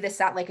to do this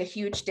at like a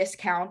huge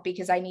discount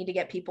because I need to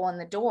get people in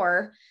the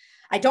door.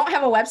 I don't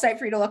have a website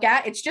for you to look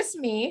at. It's just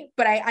me,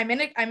 but I'm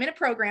in a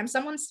program.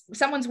 Someone's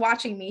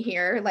watching me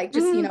here. Like,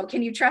 just,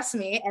 can you trust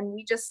me? And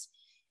we just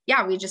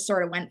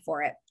sort of went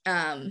for it.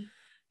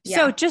 Yeah.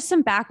 So just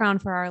some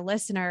background for our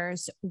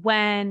listeners.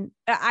 When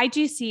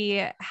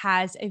IGC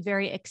has a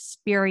very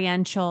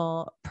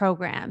experiential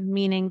program,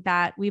 meaning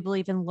that we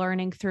believe in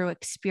learning through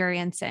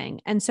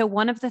experiencing. And so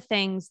one of the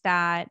things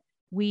that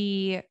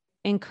we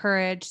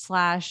encourage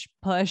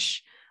 /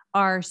 push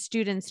our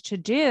students to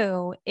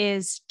do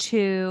is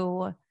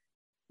to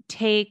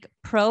take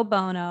pro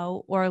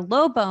bono or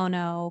low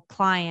bono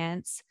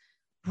clients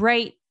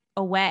right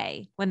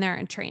away when they're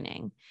in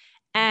training.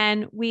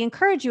 And we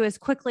encourage you as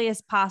quickly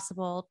as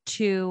possible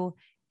to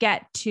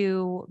get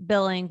to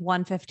billing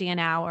 $150 an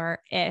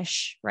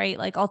hour-ish, right?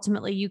 Like,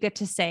 ultimately you get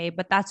to say,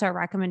 but that's our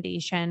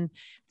recommendation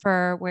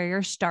for where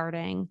you're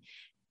starting.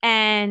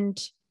 And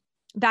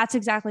that's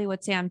exactly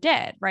what Sam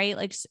did, right?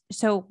 Like,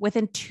 so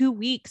within 2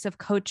 weeks of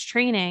coach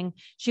training,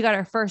 she got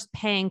her first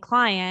paying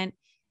client.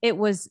 It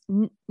was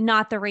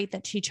not the rate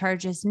that she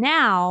charges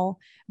now,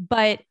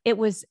 but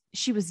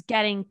she was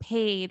getting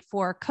paid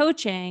for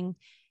coaching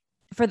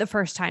for the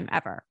first time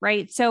ever.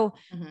 Right. So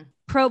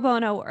pro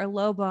bono or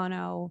low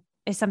bono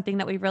is something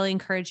that we really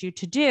encourage you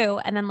to do.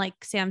 And then,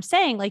 like Sam's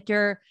saying, like,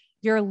 you're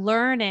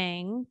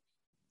learning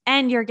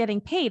and you're getting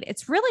paid.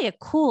 It's really a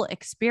cool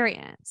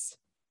experience.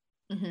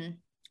 Mm-hmm.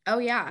 Oh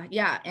yeah.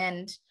 Yeah.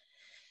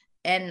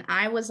 And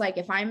I was like,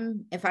 if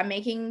I'm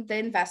making the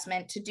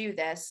investment to do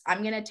this,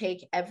 I'm going to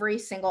take every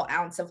single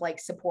ounce of like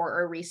support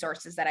or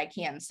resources that I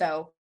can.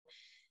 So,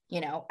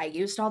 I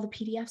used all the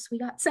PDFs we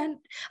got sent.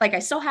 Like, I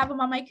still have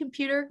them on my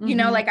computer,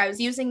 like I was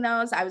using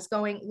those. I was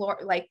going,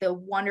 like, the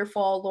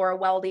wonderful Laura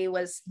Weldy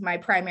was my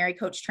primary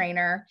coach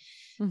trainer,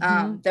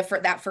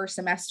 that first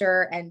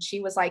semester. And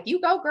she was like,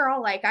 you go,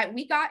 girl. Like,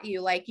 we got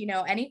you. Like,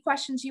 any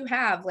questions you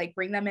have, like,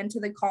 bring them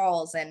into the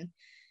calls. And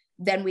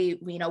then we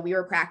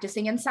were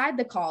practicing inside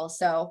the call.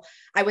 So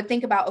I would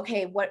think about,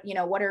 okay,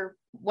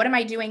 what am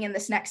I doing in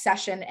this next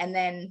session? And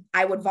then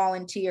I would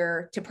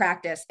volunteer to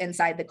practice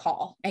inside the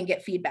call and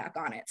get feedback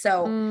on it.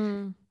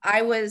 So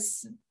I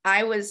was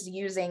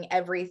using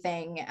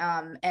everything.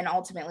 And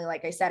ultimately,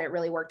 like I said, it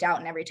really worked out.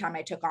 And every time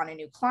I took on a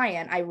new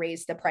client, I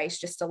raised the price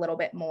just a little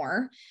bit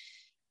more.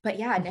 But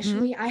yeah,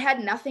 initially I had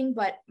nothing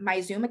but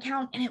my Zoom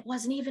account, and it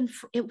wasn't even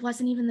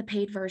the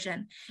paid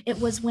version. It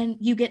was when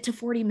you get to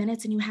 40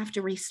 minutes and you have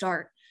to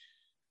restart.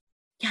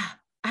 Yeah.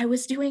 I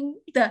was doing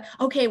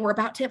okay, we're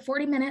about to hit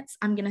 40 minutes.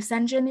 I'm going to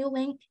send you a new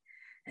link,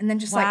 and then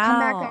just like come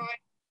back on.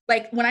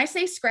 Like, when I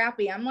say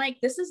scrappy, I'm like,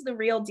 this is the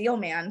real deal,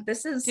 man.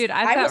 This is, dude,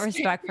 I've got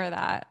respect for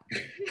that.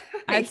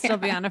 I'd still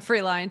be on a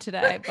free line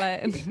today,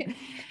 but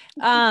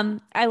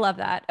I love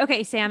that.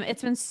 Okay, Sam,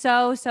 it's been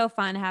so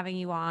fun having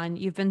you on.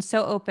 You've been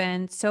so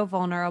open, so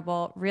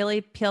vulnerable,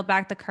 really peeled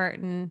back the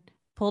curtain,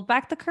 pulled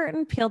back the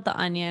curtain, peeled the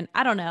onion.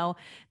 I don't know,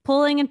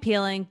 pulling and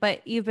peeling,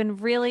 but you've been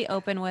really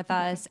open with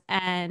us.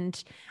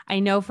 And I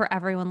know for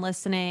everyone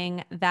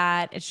listening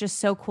that it's just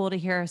so cool to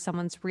hear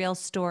someone's real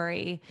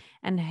story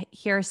and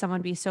hear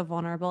someone be so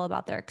vulnerable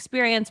about their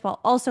experience while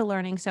also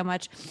learning so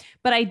much.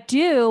 But I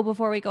do,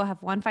 before we go,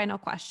 have one final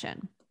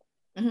question.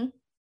 Mm-hmm.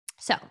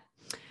 So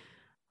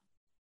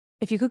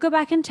if you could go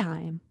back in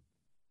time,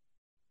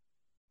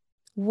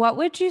 what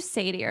would you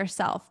say to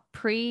yourself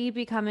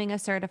pre-becoming a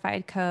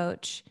certified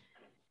coach,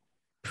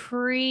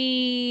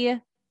 pre-going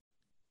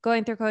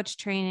through coach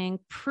training,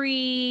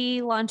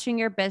 pre-launching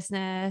your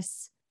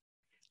business,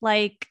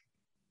 like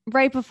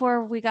right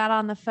before we got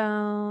on the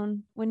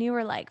phone, when you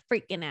were like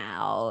freaking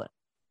out?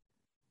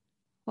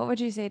 What would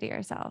you say to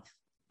yourself?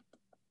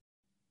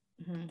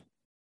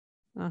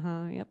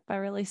 Mm-hmm. Yep. I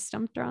really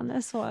stumped her on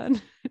this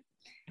one.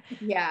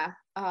 Yeah.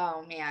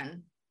 Oh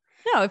man.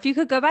 No, if you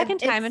could go back in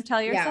time and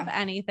tell yourself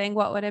anything,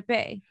 what would it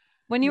be?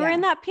 When you were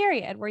in that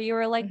period where you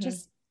were like,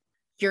 just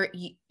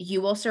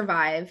you will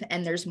survive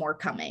and there's more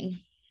coming.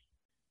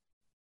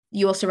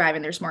 You will survive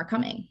and there's more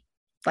coming.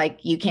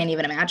 Like you can't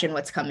even imagine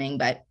what's coming,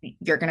 but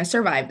you're going to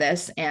survive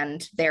this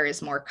and there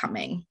is more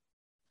coming.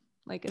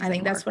 Like, I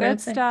think that's what I'd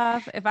say.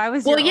 Stuff. If I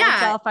was your old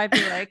self, I'd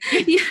be like,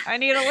 I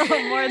need a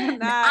little more than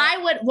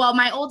that.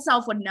 My old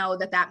self would know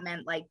that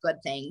meant like good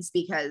things,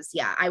 because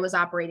I was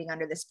operating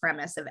under this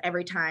premise of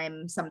every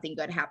time something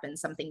good happens,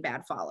 something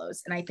bad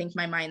follows. And I think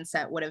my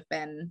mindset would have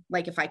been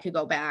like, if I could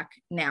go back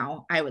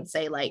now, I would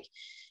say like,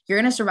 you're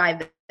going to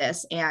survive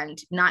this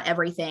and not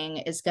everything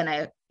is going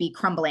to be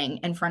crumbling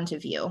in front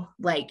of you.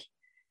 Like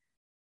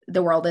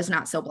the world is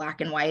not so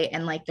black and white,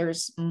 and like,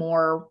 there's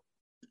more,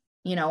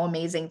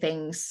 amazing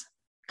things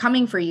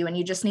coming for you, and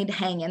you just need to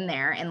hang in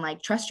there and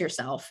like trust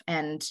yourself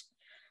and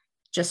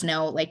just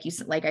know, like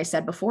I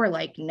said before,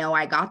 like, no,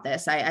 I got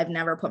this. I've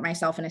never put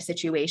myself in a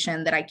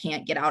situation that I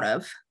can't get out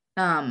of.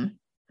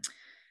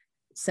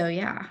 So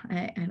yeah,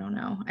 I don't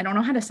know. I don't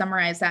know how to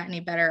summarize that any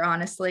better.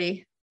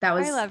 Honestly,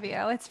 I love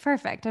you. It's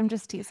perfect. I'm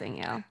just teasing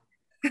you.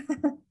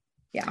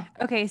 Yeah.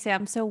 Okay,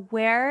 Sam. So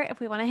if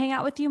we want to hang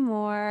out with you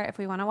more, if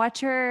we want to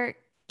watch your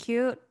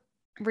cute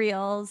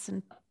reels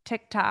and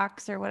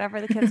TikToks or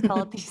whatever the kids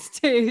call it these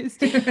days,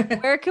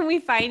 where can we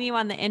find you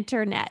on the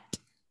internet?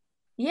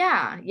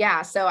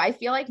 Yeah. So I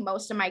feel like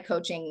most of my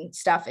coaching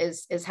stuff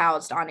is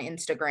housed on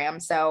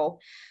Instagram. So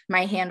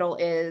my handle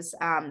is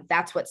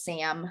that's what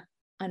Sam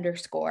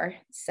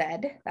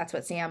 _said. That's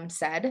what Sam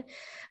said.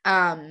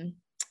 And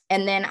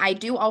then I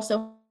do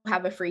also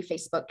have a free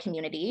Facebook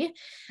community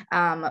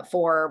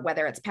for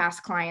whether it's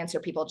past clients or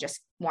people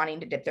just wanting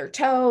to dip their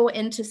toe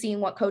into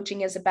seeing what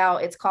coaching is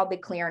about. It's called the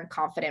Clear and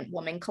Confident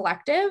Woman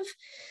Collective.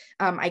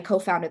 I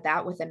co-founded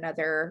that with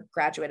another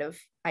graduate of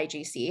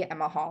IGC,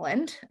 Emma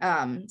Holland.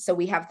 So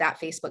we have that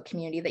Facebook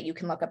community that you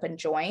can look up and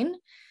join.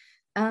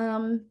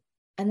 And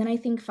then I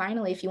think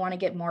finally, if you want to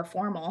get more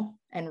formal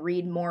and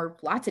read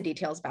lots of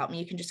details about me,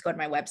 you can just go to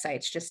my website.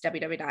 It's just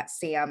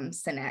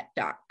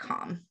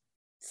www.samsynett.com.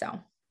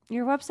 So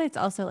your website's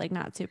also like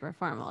not super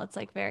formal. It's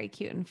like very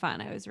cute and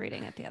fun. I was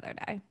reading it the other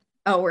day.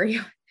 Oh, were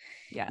you?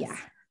 Yes.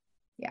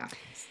 Yeah.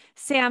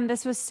 Sam,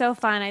 this was so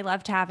fun. I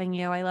loved having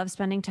you. I love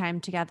spending time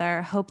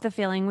together. Hope the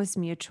feeling was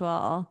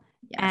mutual.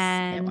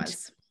 Yes, it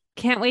was.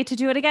 Can't wait to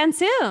do it again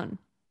soon.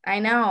 I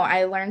know.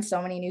 I learned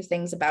so many new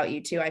things about you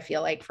too. I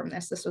feel like from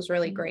this was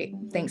really great.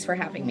 Thanks for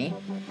having me.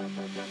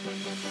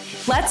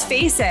 Let's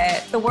face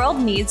it, the world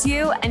needs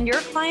you and your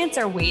clients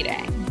are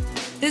waiting.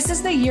 This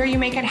is the year you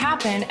make it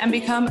happen and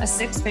become a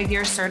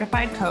 6-figure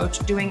certified coach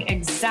doing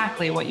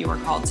exactly what you were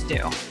called to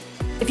do.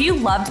 If you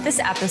loved this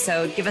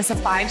episode, give us a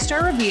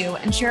 5-star review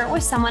and share it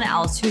with someone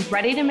else who's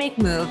ready to make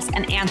moves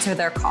and answer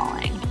their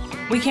calling.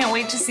 We can't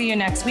wait to see you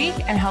next week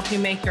and help you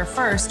make your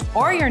first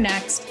or your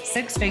next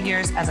 6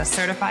 figures as a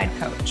certified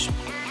coach.